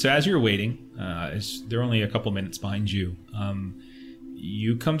 So as you're waiting, they're only a couple minutes behind you.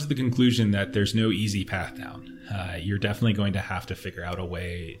 You come to the conclusion that there's no easy path down. You're definitely going to have to figure out a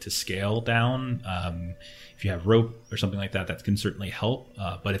way to scale down. If you have rope or something like that, that can certainly help.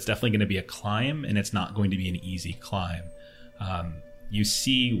 But it's definitely going to be a climb, and it's not going to be an easy climb. You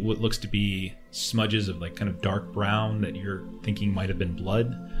see what looks to be smudges of like kind of dark brown that you're thinking might have been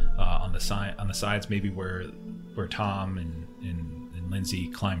blood on the sides, maybe where Tom and Lindsay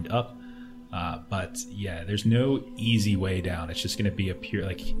climbed up. But yeah, there's no easy way down. It's just going to be a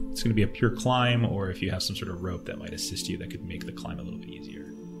pure climb, or if you have some sort of rope that might assist you, that could make the climb a little bit easier.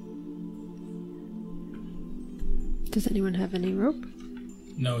 Does anyone have any rope?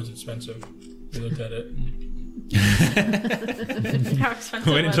 No, it's expensive. We looked at it. How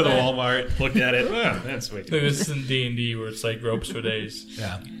expensive Went into was the it? Walmart, looked at it. Oh, that's way too Look, this is in D&D where it's like ropes for days.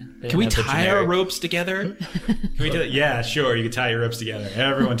 Yeah. They Can we have the tie our generic- ropes together? Can we do that? Yeah, sure. You can tie your ropes together.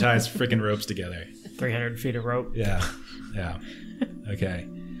 Everyone ties freaking ropes together. 300 feet of rope. Yeah. Okay.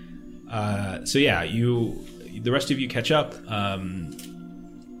 So yeah, the rest of you catch up.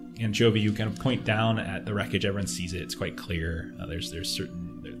 And Jovi, you kind of point down at the wreckage. Everyone sees it. It's quite clear. There's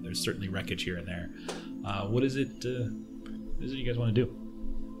certainly wreckage here and there. What is it you guys want to do?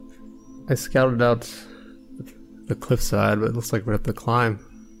 I scouted out the cliffside, but it looks like we have to climb.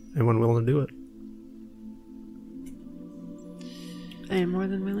 Anyone willing to do it? I am more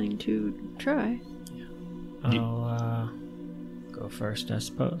than willing to try. I'll go first, I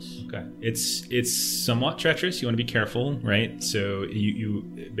suppose. Okay. It's somewhat treacherous. You want to be careful, right? So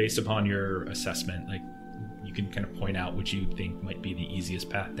you based upon your assessment, like you can kind of point out what you think might be the easiest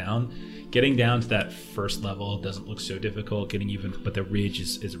path down. Getting down to that first level doesn't look so difficult. But the ridge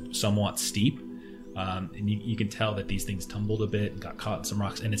is somewhat steep. And you can tell that these things tumbled a bit, got caught in some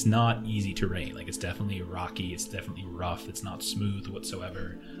rocks, and it's not easy terrain. Like, it's definitely rocky, it's definitely rough, it's not smooth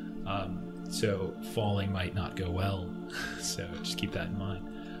whatsoever. So falling might not go well. So just keep that in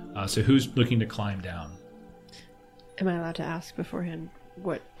mind. So who's looking to climb down? Am I allowed to ask beforehand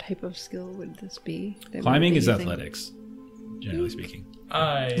what type of skill would this be? that we would Climbing be is using? athletics, generally speaking.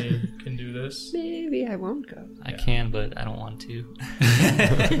 I can do this. Maybe I won't go. I can, but I don't want to.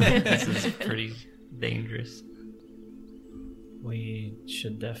 This is pretty dangerous. We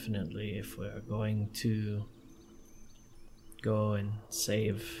should definitely, if we're going to go and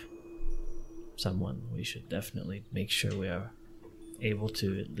save someone, we should definitely make sure we are able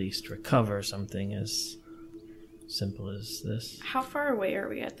to at least recover something as simple as this. How far away are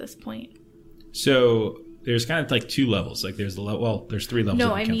we at this point? So there's kind of like two levels. Like there's there's three levels.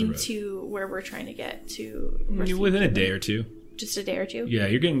 No, if you I count the mean road. to where we're trying to get to. You're within a day or two. Just a day or two? Yeah,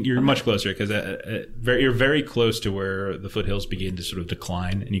 you're much closer because you're very close to where the foothills begin to sort of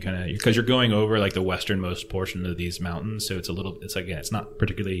decline, and you kind of because you're going over like the westernmost portion of these mountains, so it's not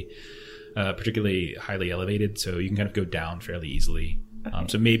particularly highly elevated, so you can kind of go down fairly easily. Okay.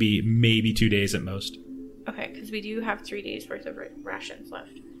 So maybe 2 days at most. Okay, because we do have 3 days worth of rations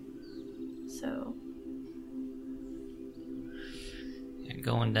left. So Yeah,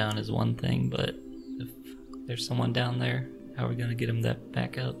 going down is one thing, but if there's someone down there, how are we going to get them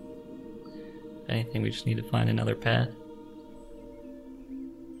back up? If anything, we just need to find another path.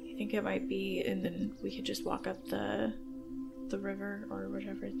 I think it might be, and then we could just walk up the river or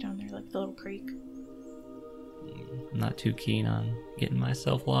whatever is down there, like the little creek. I'm not too keen on getting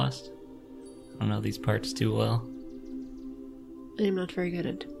myself lost. I don't know these parts too well. I am not very good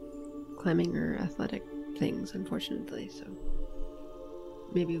at climbing or athletic things, unfortunately, so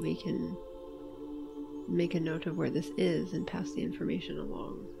maybe we can make a note of where this is and pass the information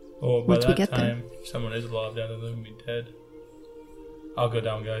along. Oh, by Once we that get there. time, if someone is alive down there, they're gonna be dead. I'll go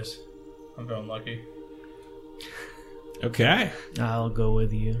down, guys. I'm feeling lucky. Okay. I'll go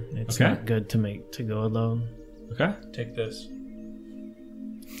with you. It's Okay. not good to go alone. Okay. Take this.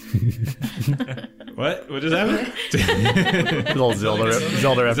 What just happened? Little Zelda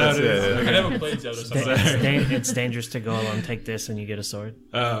reference. Yeah. I never played Zelda, so I'm not- It's dangerous to go alone. Take this and you get a sword.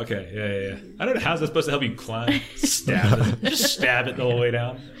 Oh, okay. Yeah. I don't know. How's that supposed to help you climb? Stab it. Just stab it the whole way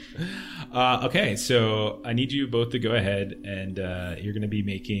down. Okay, so I need you both to go ahead and you're going to be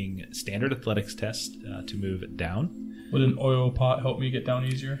making standard athletics tests to move down. Would an oil pot help me get down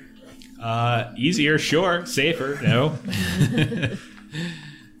easier? Easier, sure. Safer, no.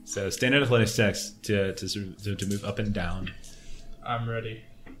 So standard athletics tests to move up and down. I'm ready.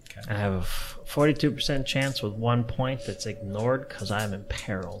 I have a 42% chance with 1 point that's ignored because I'm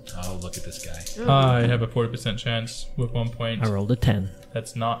imperiled. Oh, look at this guy. I have a 40% chance with 1 point. I rolled a 10.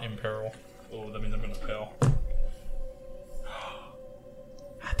 That's not in peril. Oh, that means I'm going to fail.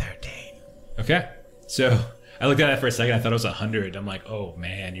 A 13. Okay. So I looked at that for a second. I thought it was 100. I'm like, oh,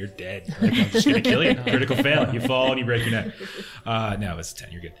 man, you're dead. Like, I'm just going to kill you. Critical fail. You fall and you break your neck. No, it's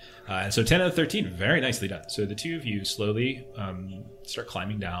 10. You're good. And so 10 out of 13. Very nicely done. So the two of you slowly start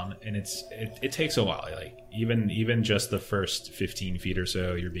climbing down, and it takes a while. Like even just the first 15 feet or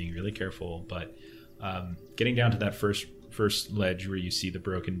so, you're being really careful. But getting down to that first ledge where you see the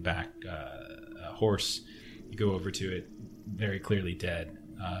broken back horse, you go over to it, very clearly dead.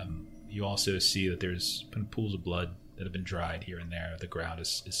 You also see that there's pools of blood that have been dried here and there. The ground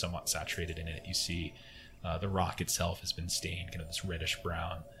is somewhat saturated in it. You see the rock itself has been stained kind of this reddish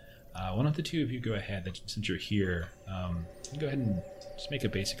brown. Why don't the two of you go ahead, since you're here, go ahead and just make a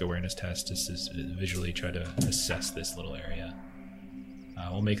basic awareness test just to visually try to assess this little area.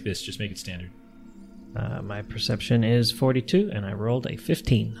 We'll make it standard. My perception is 42, and I rolled a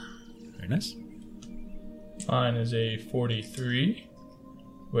 15. Very nice. Mine is a 43.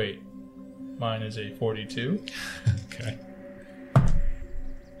 Wait. Mine is a 42. Okay.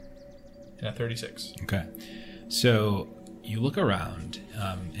 And a 36. Okay. So you look around,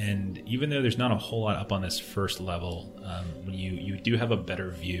 and even though there's not a whole lot up on this first level, you do have a better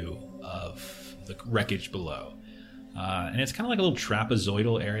view of the wreckage below. And it's kind of like a little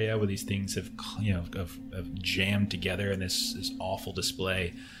trapezoidal area where these things have jammed together in this awful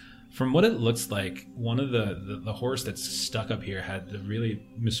display. From what it looks like, one of the horse that's stuck up here had the really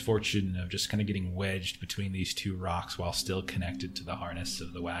misfortune of just kind of getting wedged between these two rocks while still connected to the harness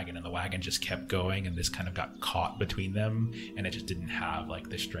of the wagon, and the wagon just kept going, and this kind of got caught between them, and it just didn't have like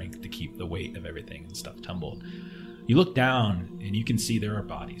the strength to keep the weight of everything, and stuff tumbled. You look down, and you can see there are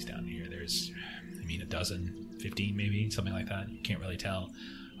bodies down here. There's, a dozen, 15 maybe, something like that. You can't really tell.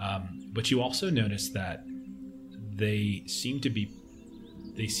 But you also notice that they seem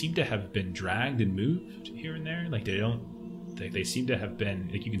to have been dragged and moved here and there. Like they seem to have been,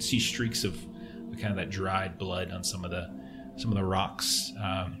 like, you can see streaks of kind of that dried blood on some of the rocks.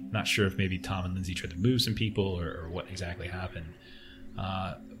 Not sure if maybe Tom and Lindsay tried to move some people or what exactly happened.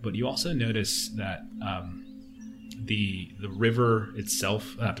 But you also notice that the river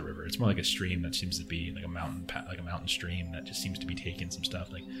itself, not the river, it's more like a stream that seems to be like a mountain stream that just seems to be taking some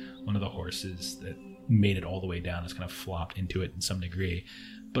stuff. Like one of the horses that made it all the way down has kind of flopped into it in some degree.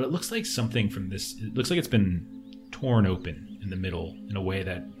 But it looks like something from this, it looks like it's been torn open in the middle in a way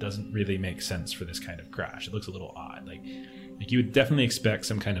that doesn't really make sense for this kind of crash. It looks a little odd. Like you would definitely expect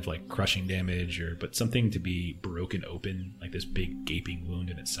some kind of like crushing damage, but something to be broken open, like this big gaping wound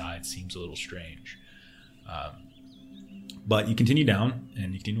in its side, seems a little strange. But you continue down,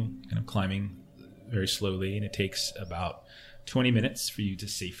 and you continue kind of climbing very slowly, and it takes about 20 minutes for you to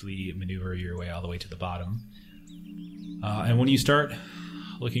safely maneuver your way all the way to the bottom. And when you start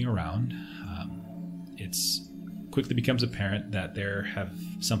looking around, it quickly becomes apparent that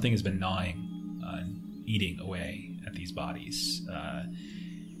something has been gnawing and eating away at these bodies.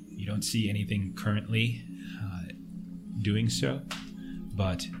 You don't see anything currently doing so,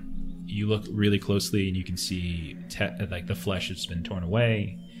 but you look really closely and you can see like the flesh has been torn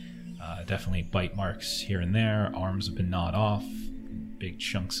away. Definitely bite marks here and there. Arms have been gnawed off. Big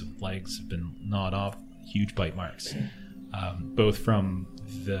chunks of legs have been gnawed off. Huge bite marks, both from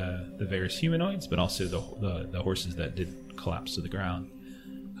the various humanoids, but also the horses that did collapse to the ground.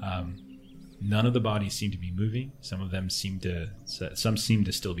 None of the bodies seem to be moving. Some seem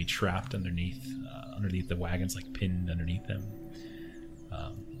to still be trapped underneath the wagons, like pinned underneath them.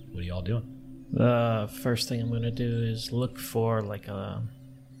 What are y'all doing? The first thing I'm going to do is look for like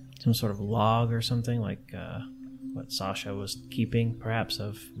some sort of log or something, like what Sasha was keeping, perhaps,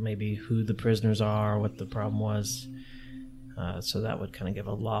 of maybe who the prisoners are, what the problem was. So that would kind of give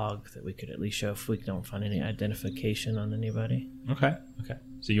a log that we could at least show if we don't find any identification on anybody. Okay.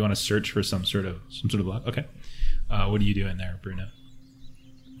 So you want to search for some sort of log? Okay. What are you doing there, Bruno?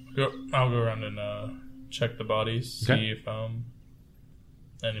 I'll go around and check the bodies, see if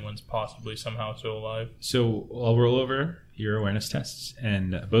anyone's possibly somehow still alive. So I'll roll over your awareness tests,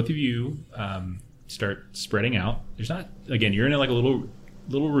 and both of you start spreading out. There's not, again, you're in like a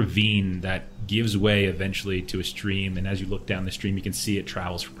little ravine that gives way eventually to a stream, and as you look down the stream, you can see it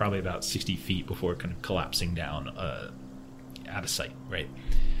travels for probably about 60 feet before kind of collapsing down out of sight, right?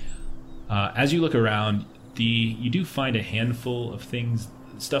 As you look around, you do find a handful of things,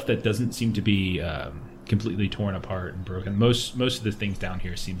 stuff that doesn't seem to be completely torn apart and broken. Most of the things down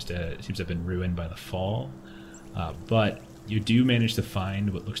here seems to have been ruined by the fall, but You do manage to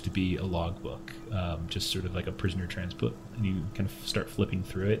find what looks to be a logbook, just sort of like a prisoner transport, and you kind of start flipping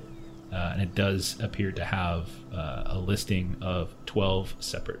through it. And it does appear to have a listing of 12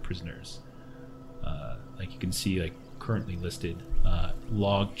 separate prisoners. Like you can see, like currently listed,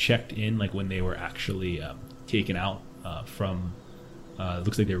 log checked in, like when they were actually taken out from. It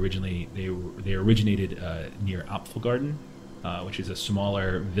looks like they originated near Apfelgarden, which is a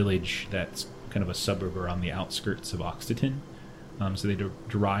smaller village that's kind of a suburb or on the outskirts of Oxteton. So they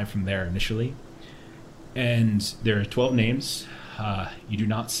derive from there initially. And there are 12 names. You do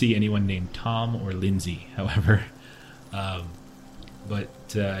not see anyone named Tom or Lindsay, however. But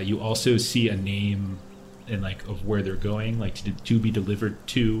you also see a name and like of where they're going, like to be delivered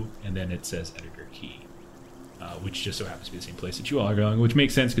to, and then it says Editor Key, which just so happens to be the same place that you all are going, which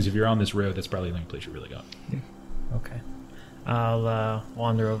makes sense because if you're on this road, that's probably the only place you're really going. Yeah. Okay. I'll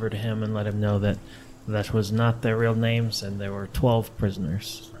wander over to him and let him know that was not their real names and there were 12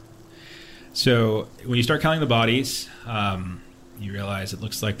 prisoners. So when you start counting the bodies, you realize it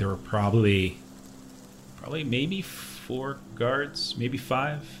looks like there were probably maybe 4 guards, maybe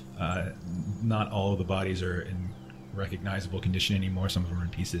 5. Not all of the bodies are in recognizable condition anymore. Some of them are in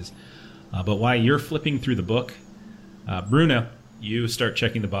pieces. But while you're flipping through the book, Bruna, you start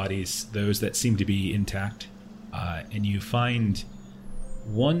checking the bodies, those that seem to be intact, and you find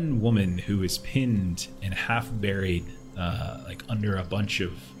one woman who is pinned and half buried, like under a bunch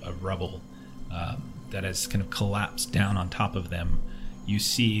of rubble that has kind of collapsed down on top of them. You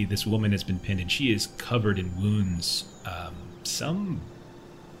see this woman has been pinned, and she is covered in wounds. Some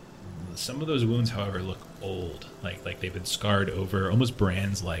of those wounds, however, look old, like they've been scarred over, almost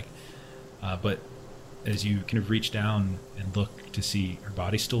brands-like. But as you kind of reach down and look to see her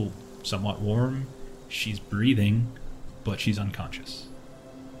body still somewhat warm, she's breathing, but she's unconscious.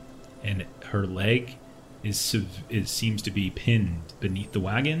 And her leg seems to be pinned beneath the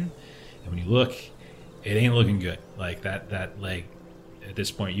wagon. And when you look, it ain't looking good. Like that leg, at this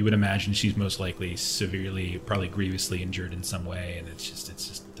point, you would imagine she's most likely severely, probably grievously injured in some way, and it just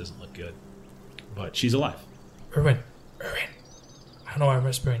doesn't look good. But she's alive. Irwin, I don't know why I'm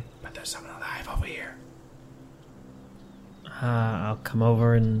whispering, but there's someone alive over here. I'll come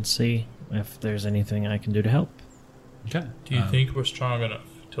over and see if there's anything I can do to help. Okay. Do you think we're strong enough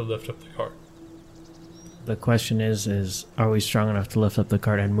to lift up the cart? The question is are we strong enough to lift up the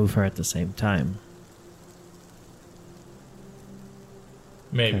cart and move her at the same time?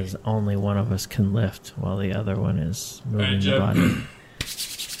 Maybe. Because only one of us can lift while the other one is moving the body.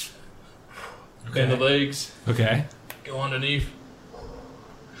 Bend the legs. Okay. Go underneath.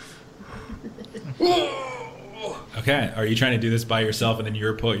 Okay. Are you trying to do this by yourself, and then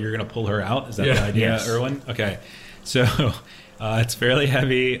you're going to pull her out? Is that the idea, Yes. Irwin? Okay. So it's fairly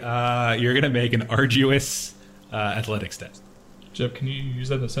heavy. You're going to make an arduous athletics test. Jeff, can you use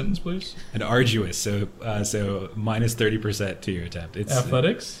that in a sentence, please? An arduous, so minus 30% to your attempt. It's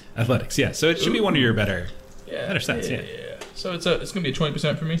Athletics? Athletics, yeah. So it should be one of your better stats, yeah. So it's going to be a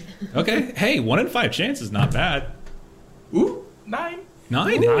 20% for me. Okay. Hey, 1 in 5 chance is not bad. Ooh, 9.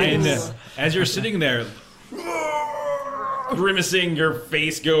 9. Nice. And as you're sitting there, grimacing, your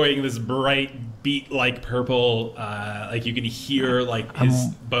face going this bright beet-like purple, like you can hear like his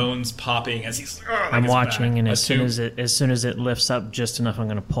bones popping as he's. I'm watching, and as two. soon as it lifts up just enough, I'm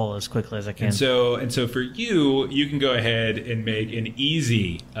going to pull as quickly as I can. And so for you can go ahead and make an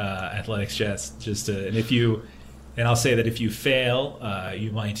easy athletics test. And I'll say that if you fail,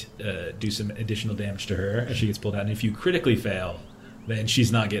 you might do some additional damage to her as she gets pulled out. And if you critically fail, then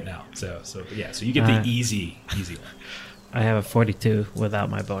she's not getting out. So you get the easy one. I have a 42 without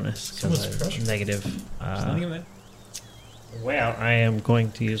my bonus. So much pressure. negative. Nothing of that. Well, I am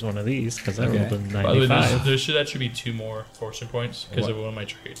going to use one of these because I Okay. rolled a By the way, 95. there should actually be 2 more fortune points because What? of one of my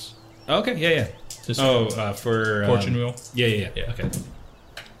traits. Okay, yeah. Just For fortune wheel. Yeah. Yeah. Okay.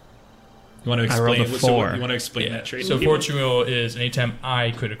 You want to I rolled explain? a 4. You want to explain Yeah. that trait? So to people? fortune wheel is anytime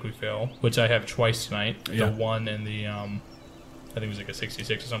I critically fail, which I have twice tonight. Yeah. The 1 and the I think it was like a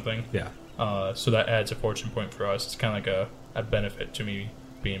 66 or something. Yeah. So that adds a fortune point for us. It's kind of like a benefit to me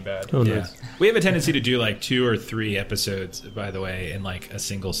being bad. Oh, Yeah. nice. We have a tendency to do like 2 or 3 episodes, by the way, in like a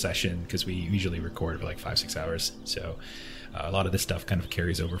single session because we usually record for like 5-6 hours. So a lot of this stuff kind of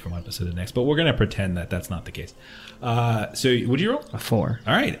carries over from one episode to the next, but we're going to pretend that that's not the case. So what did you roll? A 4.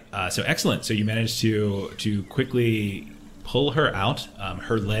 All right. So excellent. So you managed to quickly pull her out.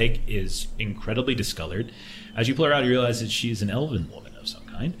 Her leg is incredibly discolored. As you pull her out, you realize that she's an elven woman of some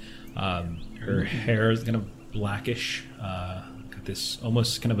kind. Her hair is kind of blackish, got this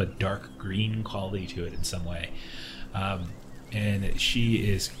almost kind of a dark green quality to it in some way. and she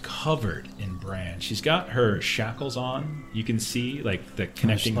is covered in brand. She's got her shackles on. You can see like the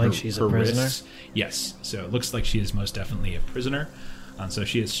connecting like her, she's her a prisoner? wrists. Yes, so it looks like she is most definitely a prisoner. So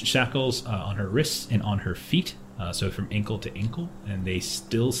she has shackles on her wrists and on her feet, so from ankle to ankle, and they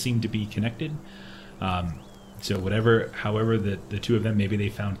still seem to be connected. So however the two of them, maybe they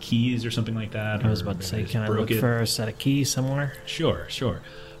found keys or something like that. I was or about to say, maybe they can I just look broke it. for a set of keys somewhere? Sure.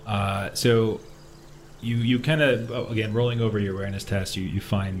 So you kind of, again, rolling over your awareness test, you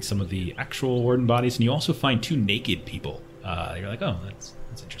find some of the actual warden bodies, and you also find 2 naked people. You're like, oh, that's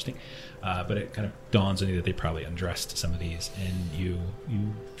interesting. But it kind of dawns on you that they probably undressed some of these, and you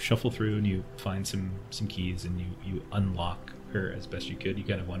shuffle through and you find some keys, and you unlock her as best you could. You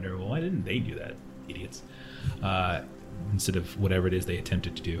kind of wonder, well, why didn't they do that, idiots? Instead of whatever it is they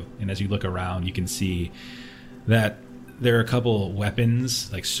attempted to do. And as you look around, you can see that there are a couple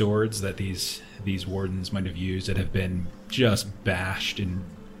weapons, like swords, that these wardens might have used that have been just bashed, and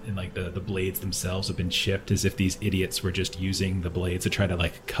like the blades themselves have been chipped, as if these idiots were just using the blades to try to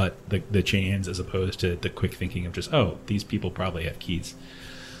like cut the chains, as opposed to the quick thinking of just, oh, these people probably have keys.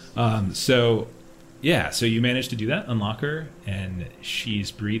 So you managed to do that, unlock her, and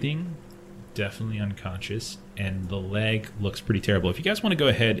she's breathing, definitely unconscious, and the leg looks pretty terrible. If you guys want to go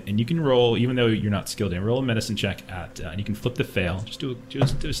ahead and you can roll, even though you're not skilled in, roll a medicine check and you can flip the fail. Just do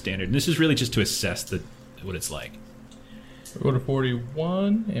a standard. And this is really just to assess what it's like. I rolled a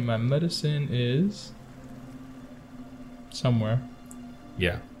 41, and my medicine is somewhere.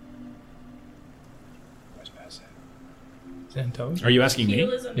 Yeah. Is that intelligence? Are you asking me?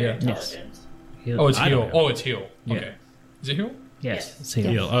 Heal is under Yeah. intelligence. Oh, it's I don't heal. know. Oh, it's heal. Yeah. Okay. Is it heal? Yes. Yes. See,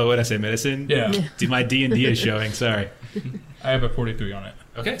 Heal. Oh, what did I say? Medicine? Yeah. My D&D is showing. Sorry. I have a 43 on it.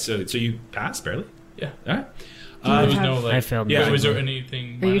 Okay, so you passed barely. Yeah. All right. There was have- no like. I failed. Yeah, Was there miserably. anything?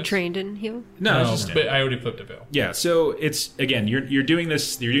 Are you minus? trained in heal? No, No, it's just but I already flipped a fail. Yeah, so it's, again, you're doing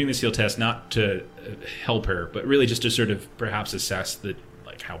this heal test not to help her, but really just to sort of perhaps assess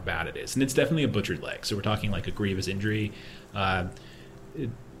like how bad it is. And it's definitely a butchered leg, so we're talking like a grievous injury.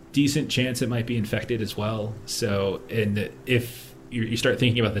 Decent chance it might be infected as well. So, and if you start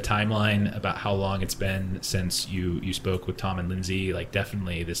thinking about the timeline, about how long it's been since you spoke with Tom and Lindsay, like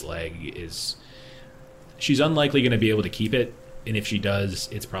definitely this leg is, she's unlikely going to be able to keep it, and if she does,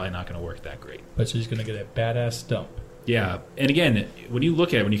 it's probably not going to work that great. But she's gonna get a badass dump. Yeah, and again, when you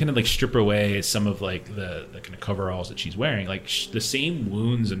look at it, when you kind of like strip away some of like the kind of coveralls that she's wearing, like the same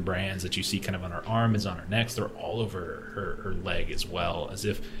wounds and brands that you see kind of on her arm as on her neck, they're all over her leg as well, as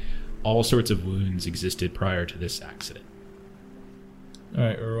if all sorts of wounds existed prior to this accident. All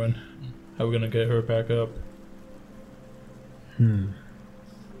right, Erwin, how are we gonna get her back up?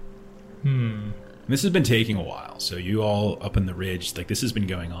 This has been taking a while, so you all up in the ridge, like this has been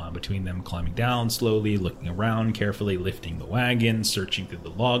going on between them climbing down slowly, looking around carefully, lifting the wagon, searching through the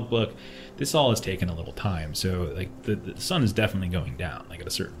logbook. This all has taken a little time, so like the sun is definitely going down. Like at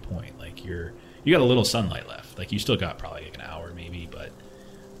a certain point, like you got a little sunlight left. Like you still got probably like an hour maybe, but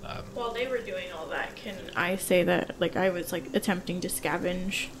While they were doing all that, can I say that like I was like attempting to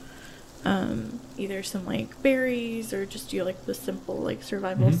scavenge either some like berries or just do like the simple like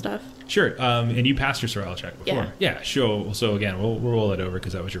survival stuff? sure. And you passed your survival check before. Yeah. Sure. So again, we'll roll it over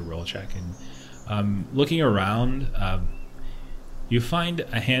because that was your roll check. And looking around, you find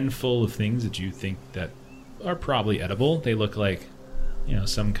a handful of things that you think that are probably edible. They look like,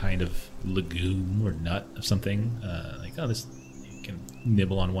 some kind of legume or nut of something. Like, oh, this, you can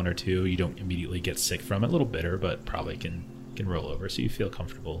nibble on one or two. You don't immediately get sick from it. A little bitter, but probably can roll over. So you feel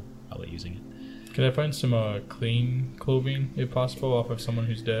comfortable probably using it. Can I find some clean clothing, if possible, off of someone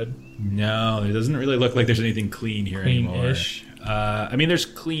who's dead? No, it doesn't really look like there's anything clean here Clean-ish? anymore. I mean, there's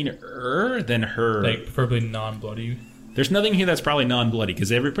cleaner than her. Like, preferably non-bloody. There's nothing here that's probably non-bloody, because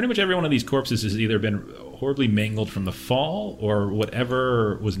pretty much every one of these corpses has either been horribly mangled from the fall, or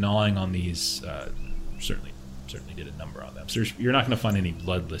whatever was gnawing on these certainly did a number on them. So you're not going to find any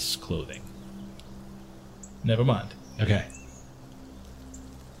bloodless clothing. Never mind. Okay.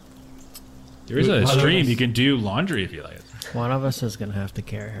 There is a stream. You can do laundry if you like. one of us is going to have to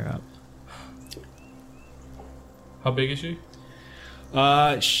carry her up. How big is she?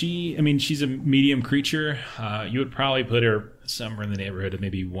 She's a medium creature. You would probably put her somewhere in the neighborhood of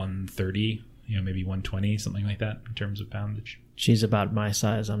maybe 130, maybe 120, something like that in terms of poundage. She's about my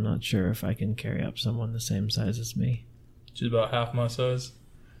size. I'm not sure if I can carry up someone the same size as me. She's about half my size.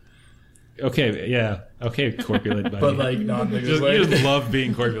 Okay, yeah. Okay, corpulent buddy. But, like, not in the you good way. just love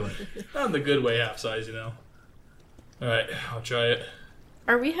being corpulent. Not in the good way, half size, Alright, I'll try it.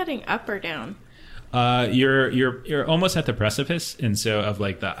 Are we heading up or down? You're almost at the precipice, and so of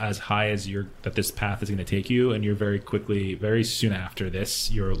like the as high as that this path is going to take you, and you're very soon after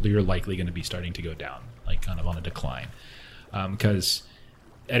this, you're likely going to be starting to go down, like kind of on a decline, because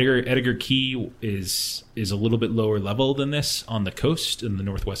Edgar Key is a little bit lower level than this on the coast, in the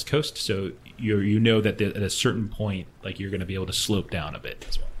northwest coast. So you know that at a certain point, like you're going to be able to slope down a bit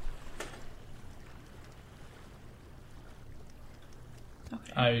as well.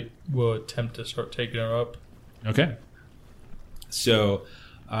 I will attempt to start taking her up. Okay. So,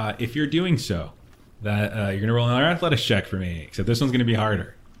 if you're doing so, that you're going to roll another athletics check for me. Except this one's going to be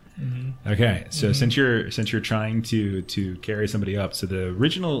harder. Mm-hmm. Okay. So since you're trying to carry somebody up, so the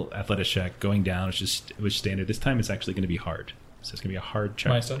original athletics check going down was standard. This time it's actually going to be hard. So it's going to be a hard check.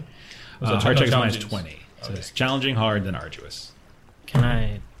 My son. Hard check is minus 20. So it's challenging, hard, then arduous. Can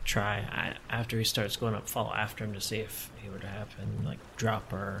I try after he starts going up, follow after him to see if he were to happen, like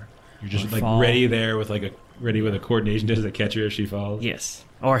drop her? You're just like fall? ready there with a coordination test to catch her if she falls. Yes,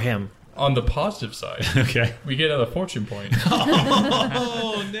 or him. On the positive side, Okay. we get another fortune point.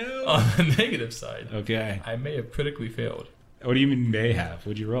 Oh no. On the negative side, Okay. I may have critically failed. What do you mean may have?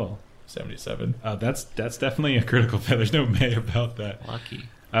 What'd you roll? 77. Oh, that's definitely a critical fail. There's no may about that. Lucky.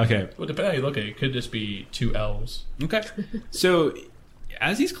 Okay. Well, depending on how you look at it, it could just be 2 L's. Okay. So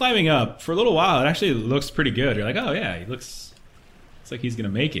as he's climbing up, for a little while, it actually looks pretty good. You're like, oh yeah, he looks like he's gonna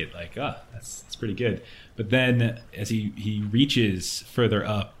make it. Like, that's pretty good. But then as he reaches further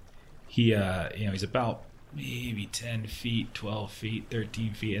up, he's about maybe 10 feet, 12 feet,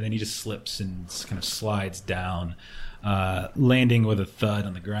 13 feet, and then he just slips and kind of slides down, landing with a thud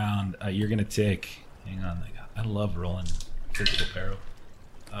on the ground. You're going to take, hang on, I love rolling physical peril.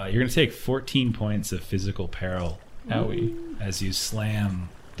 You're going to take 14 points of physical peril as you slam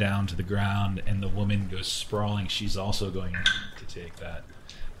down to the ground, and the woman goes sprawling. She's also going to take that.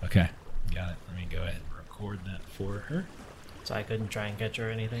 Okay, got it. Let me go ahead and record that for her. So I couldn't try and catch her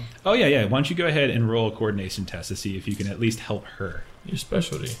or anything? Oh, yeah. Why don't you go ahead and roll a coordination test to see if you can at least help her. Your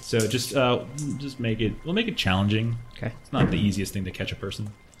specialty. So just make it, we'll make it challenging. Okay. It's not the easiest thing to catch a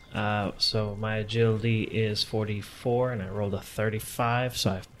person. So my agility is 44, and I rolled a 35,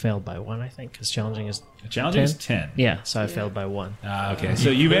 so I failed by 1, I think, because challenging is... Challenging is 10. Yeah, so I failed by 1. Okay, so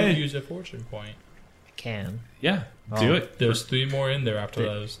you could managed... use a fortune point. I can. Yeah, do it. There's 3 more in there after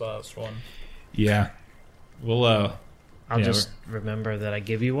that last one. Yeah. We'll, I'll just remember that I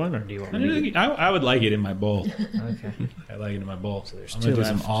give you one, or do you want me to... I would like it in my bowl. Okay. I like it in my bowl. So there's I'm going to 2 do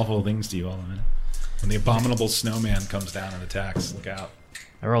some left. awful things to you all in a minute. When the abominable snowman comes down and attacks, look out.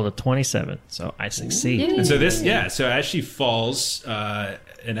 I rolled a 27, so I succeed. And so so as she falls,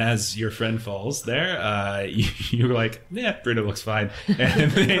 and as your friend falls there, you're like, yeah, Britta looks fine.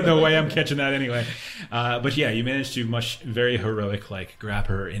 And there ain't no way I'm catching that anyway. But yeah, you managed to very heroic, like grab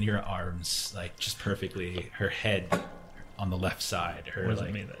her in your arms, like just perfectly, her head on the left side, her Wasn't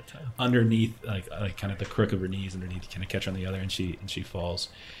like me that time. underneath, like kind of the crook of her knees underneath, kind of catch her on the other, and she falls.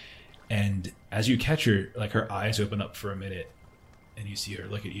 And as you catch her, like her eyes open up for a minute, and you see her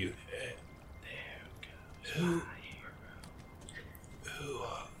look at you. Who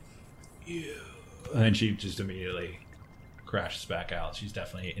are you? And then she just immediately crashes back out. She's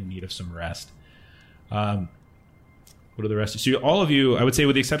definitely in need of some rest. What are the rest? So all of you, I would say,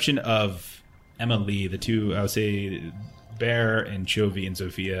 with the exception of Emma Lee, the two, I would say, Bear and Chovy and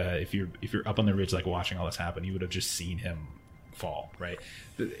Sophia, if you're up on the ridge, like watching all this happen, you would have just seen him fall. Right?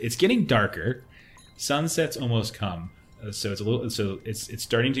 It's getting darker. Sunset's almost come. So it's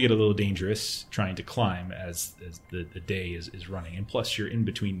starting to get a little dangerous trying to climb as the day is running, and plus you're in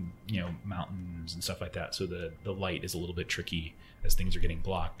between mountains and stuff like that, so the light is a little bit tricky as things are getting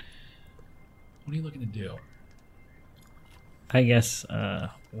blocked. What are you looking to do? I guess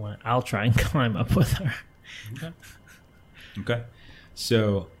I'll try and climb up with her. Okay.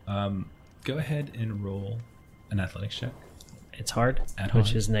 So go ahead and roll an athletics check. It's hard,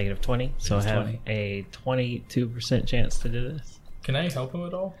 which is negative 20, so I have a 22% chance to do this. Can I help him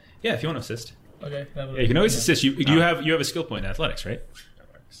at all? Yeah, if you want to assist. Okay. Yeah, you can always assist. You have a skill point in athletics, right?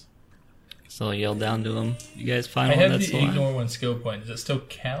 So I'll yell down to him. You guys find I one have that's the alive? ignore one skill point. Does it still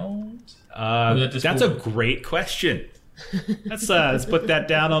count? That's a great question. Let's put that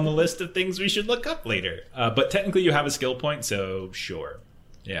down on the list of things we should look up later. But technically, you have a skill point, so sure.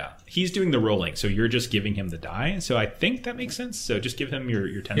 Yeah, he's doing the rolling, so you're just giving him the die. So I think that makes sense. So just give him your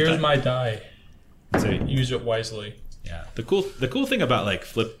 10th Here's die. my die. So Use it wisely. yeah, the cool thing about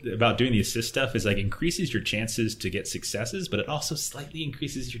about doing the assist stuff is like increases your chances to get successes, but it also slightly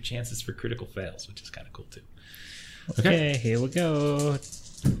increases your chances for critical fails, which is kind of cool too. Okay, here we go.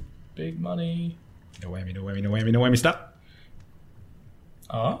 Big money. No whammy, no whammy, no whammy, no whammy. Stop.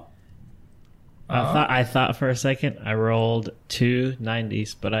 I thought for a second I rolled 2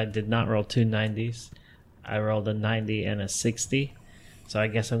 90s, but I did not roll 2 90s. I rolled a 90 and a 60. So I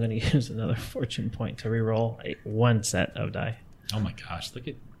guess I'm going to use another fortune point to reroll one set of die. Oh my gosh,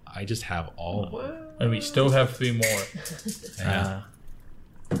 I just have all. And we still have 3 more.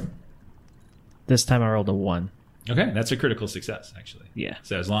 This time I rolled a 1. Okay, that's a critical success, actually. Yeah.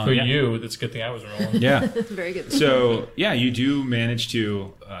 So as long For you, that's a good thing I was rolling. Yeah. Very good. So yeah, you do manage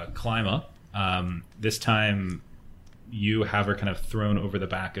to climb up. This time, you have her kind of thrown over the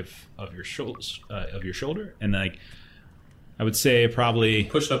back of your shoulder, and like I would say probably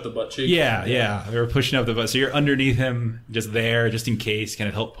Pushed up the butt cheek. Yeah. They were pushing up the butt, so you're underneath him, just there, just in case, kind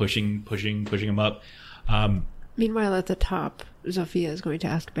of help pushing him up. Meanwhile, at the top, Zofia is going to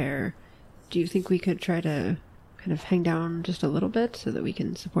ask Bear, do you think we could try to kind of hang down just a little bit so that we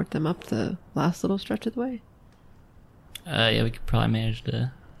can support them up the last little stretch of the way? Yeah, we could probably manage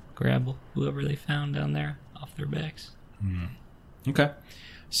to grab whoever they found down there off their backs. Okay.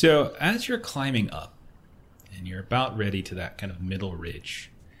 So as you're climbing up, and you're about ready to that kind of middle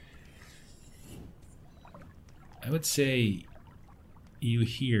ridge, I would say you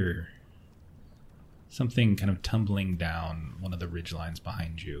hear something kind of tumbling down one of the ridge lines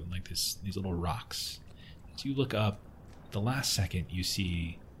behind you, like these little rocks. As you look up, the last second you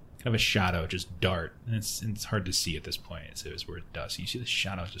see kind of a shadow just dart, and it's hard to see at this point, so it's where it does. You see the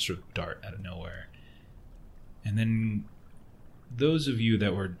shadow just sort of dart out of nowhere. And then those of you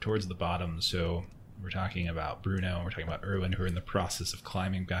that were towards the bottom, so we're talking about Bruno, and we're talking about Erwin, who are in the process of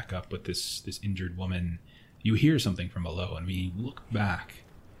climbing back up with this injured woman, you hear something from below, and when you look back,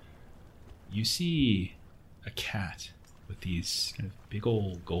 you see a cat with these kind of big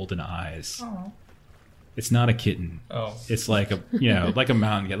old golden eyes. Oh. It's not a kitten. Oh. It's like like a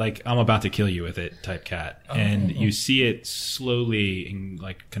mountain cat, like I'm about to kill you with it type cat. Oh. And you see it slowly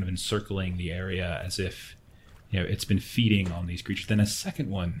kind of encircling the area as if it's been feeding on these creatures. Then a second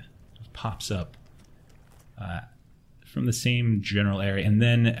one pops up from the same general area. And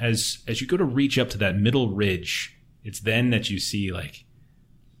then as you go to reach up to that middle ridge, it's then that you see like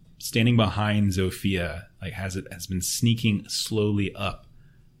standing behind Zofia, like has been sneaking slowly up,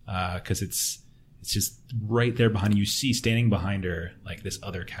 because it's just right there behind you. You see standing behind her like this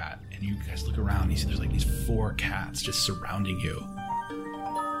other cat, and you guys look around and you see there's like these 4 cats just surrounding you.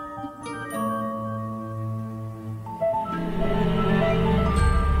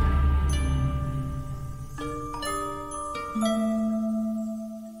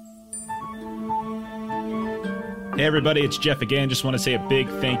 Hey everybody, it's Jeff again. Just want to say a big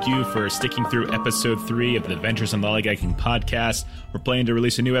thank you for sticking through episode 3 of the Adventures in Lollygagging podcast. We're planning to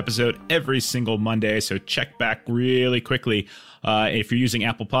release a new episode every single Monday, so check back really quickly. If you're using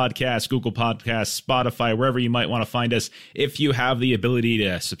Apple Podcasts, Google Podcasts, Spotify, wherever you might want to find us, if you have the ability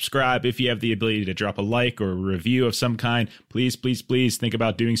to subscribe, if you have the ability to drop a like or a review of some kind, please think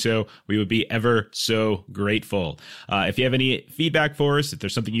about doing so. We would be ever so grateful. If you have any feedback for us, if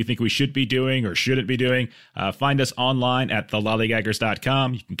there's something you think we should be doing or shouldn't be doing, find us online at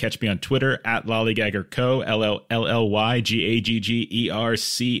thelollygaggers.com. You can catch me on Twitter at lollygaggerco,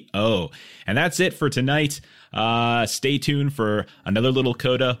 LLYGAGGERCO. And that's it for tonight. Stay tuned for another little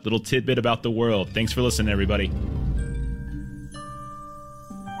coda, little tidbit about the world. Thanks for listening, everybody.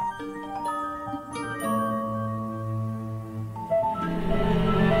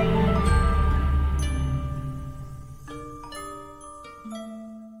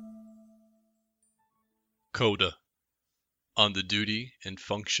 Coda on the duty and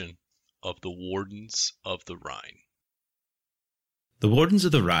function of the Wardens of the Rhine. The Wardens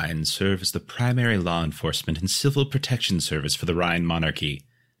of the Rhine serve as the primary law enforcement and civil protection service for the Rhine monarchy.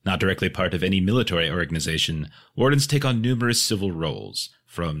 Not directly part of any military organization, Wardens take on numerous civil roles,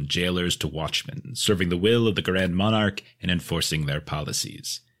 from jailers to watchmen, serving the will of the Grand Monarch and enforcing their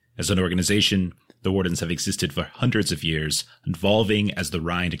policies. As an organization, the Wardens have existed for hundreds of years, evolving as the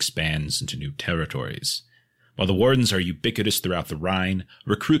Rhine expands into new territories. While the Wardens are ubiquitous throughout the Rhine,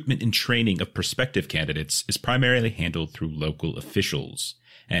 recruitment and training of prospective candidates is primarily handled through local officials.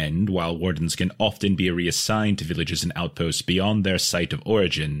 And while Wardens can often be reassigned to villages and outposts beyond their site of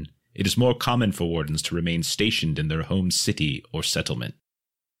origin, it is more common for Wardens to remain stationed in their home city or settlement.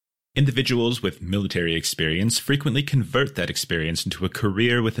 Individuals with military experience frequently convert that experience into a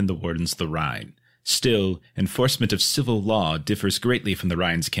career within the Wardens of the Rhine. Still, enforcement of civil law differs greatly from the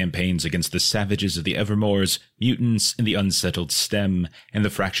Rhine's campaigns against the savages of the Evermoors, mutants in the unsettled Stem, and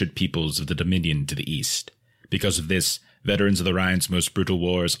the fractured peoples of the Dominion to the east. Because of this, veterans of the Rhine's most brutal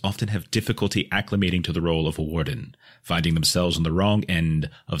wars often have difficulty acclimating to the role of a warden, finding themselves on the wrong end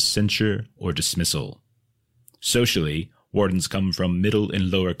of censure or dismissal. Socially, Wardens come from middle and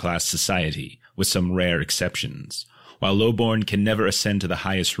lower class society, with some rare exceptions. While lowborn can never ascend to the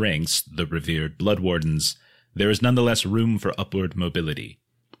highest ranks, the revered Blood Wardens, there is nonetheless room for upward mobility.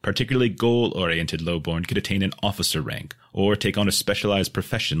 Particularly goal-oriented lowborn could attain an officer rank, or take on a specialized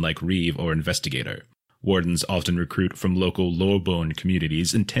profession like Reeve or Investigator. Wardens often recruit from local lowborn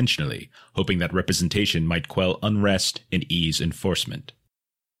communities intentionally, hoping that representation might quell unrest and ease enforcement.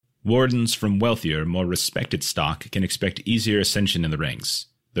 Wardens from wealthier, more respected stock can expect easier ascension in the ranks.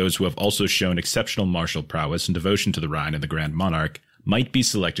 Those who have also shown exceptional martial prowess and devotion to the Rhine and the Grand Monarch might be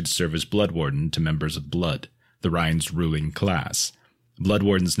selected to serve as Blood Warden to members of Blood, the Rhine's ruling class. Blood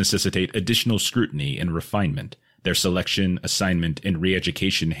Wardens necessitate additional scrutiny and refinement, their selection, assignment, and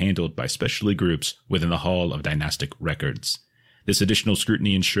re-education handled by specialty groups within the Hall of Dynastic Records. This additional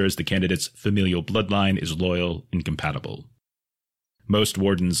scrutiny ensures the candidate's familial bloodline is loyal and compatible. Most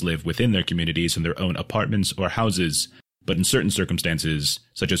wardens live within their communities in their own apartments or houses, but in certain circumstances,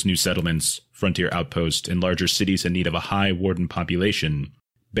 such as new settlements, frontier outposts, and larger cities in need of a high warden population,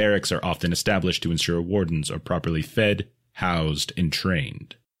 barracks are often established to ensure wardens are properly fed, housed, and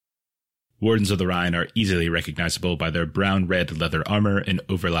trained. Wardens of the Rhine are easily recognizable by their brown-red leather armor and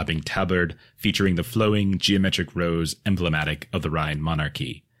overlapping tabard, featuring the flowing, geometric rows emblematic of the Rhine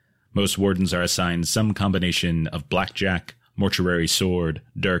monarchy. Most wardens are assigned some combination of blackjack, mortuary sword,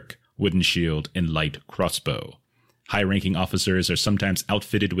 dirk, wooden shield, and light crossbow. High-ranking officers are sometimes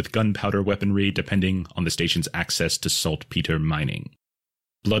outfitted with gunpowder weaponry depending on the station's access to saltpeter mining.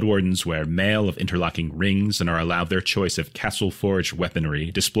 Blood Wardens wear mail of interlocking rings and are allowed their choice of castle-forged weaponry,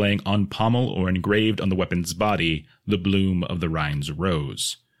 displaying on pommel or engraved on the weapon's body the bloom of the Rhine's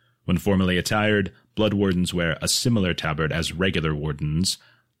rose. When formally attired, Blood Wardens wear a similar tabard as regular wardens,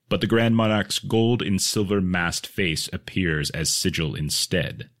 but the Grand Monarch's gold and silver masked face appears as sigil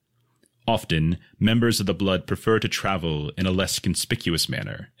instead. Often, members of the Blood prefer to travel in a less conspicuous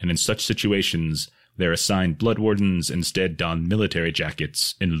manner, and in such situations, their assigned Blood Wardens instead don military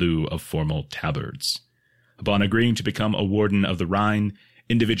jackets in lieu of formal tabards. Upon agreeing to become a Warden of the Rhine,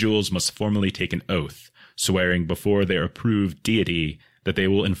 individuals must formally take an oath, swearing before their approved deity that they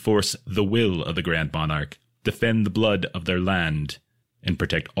will enforce the will of the Grand Monarch, defend the blood of their land, and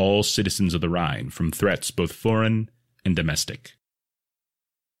protect all citizens of the Rhine from threats both foreign and domestic.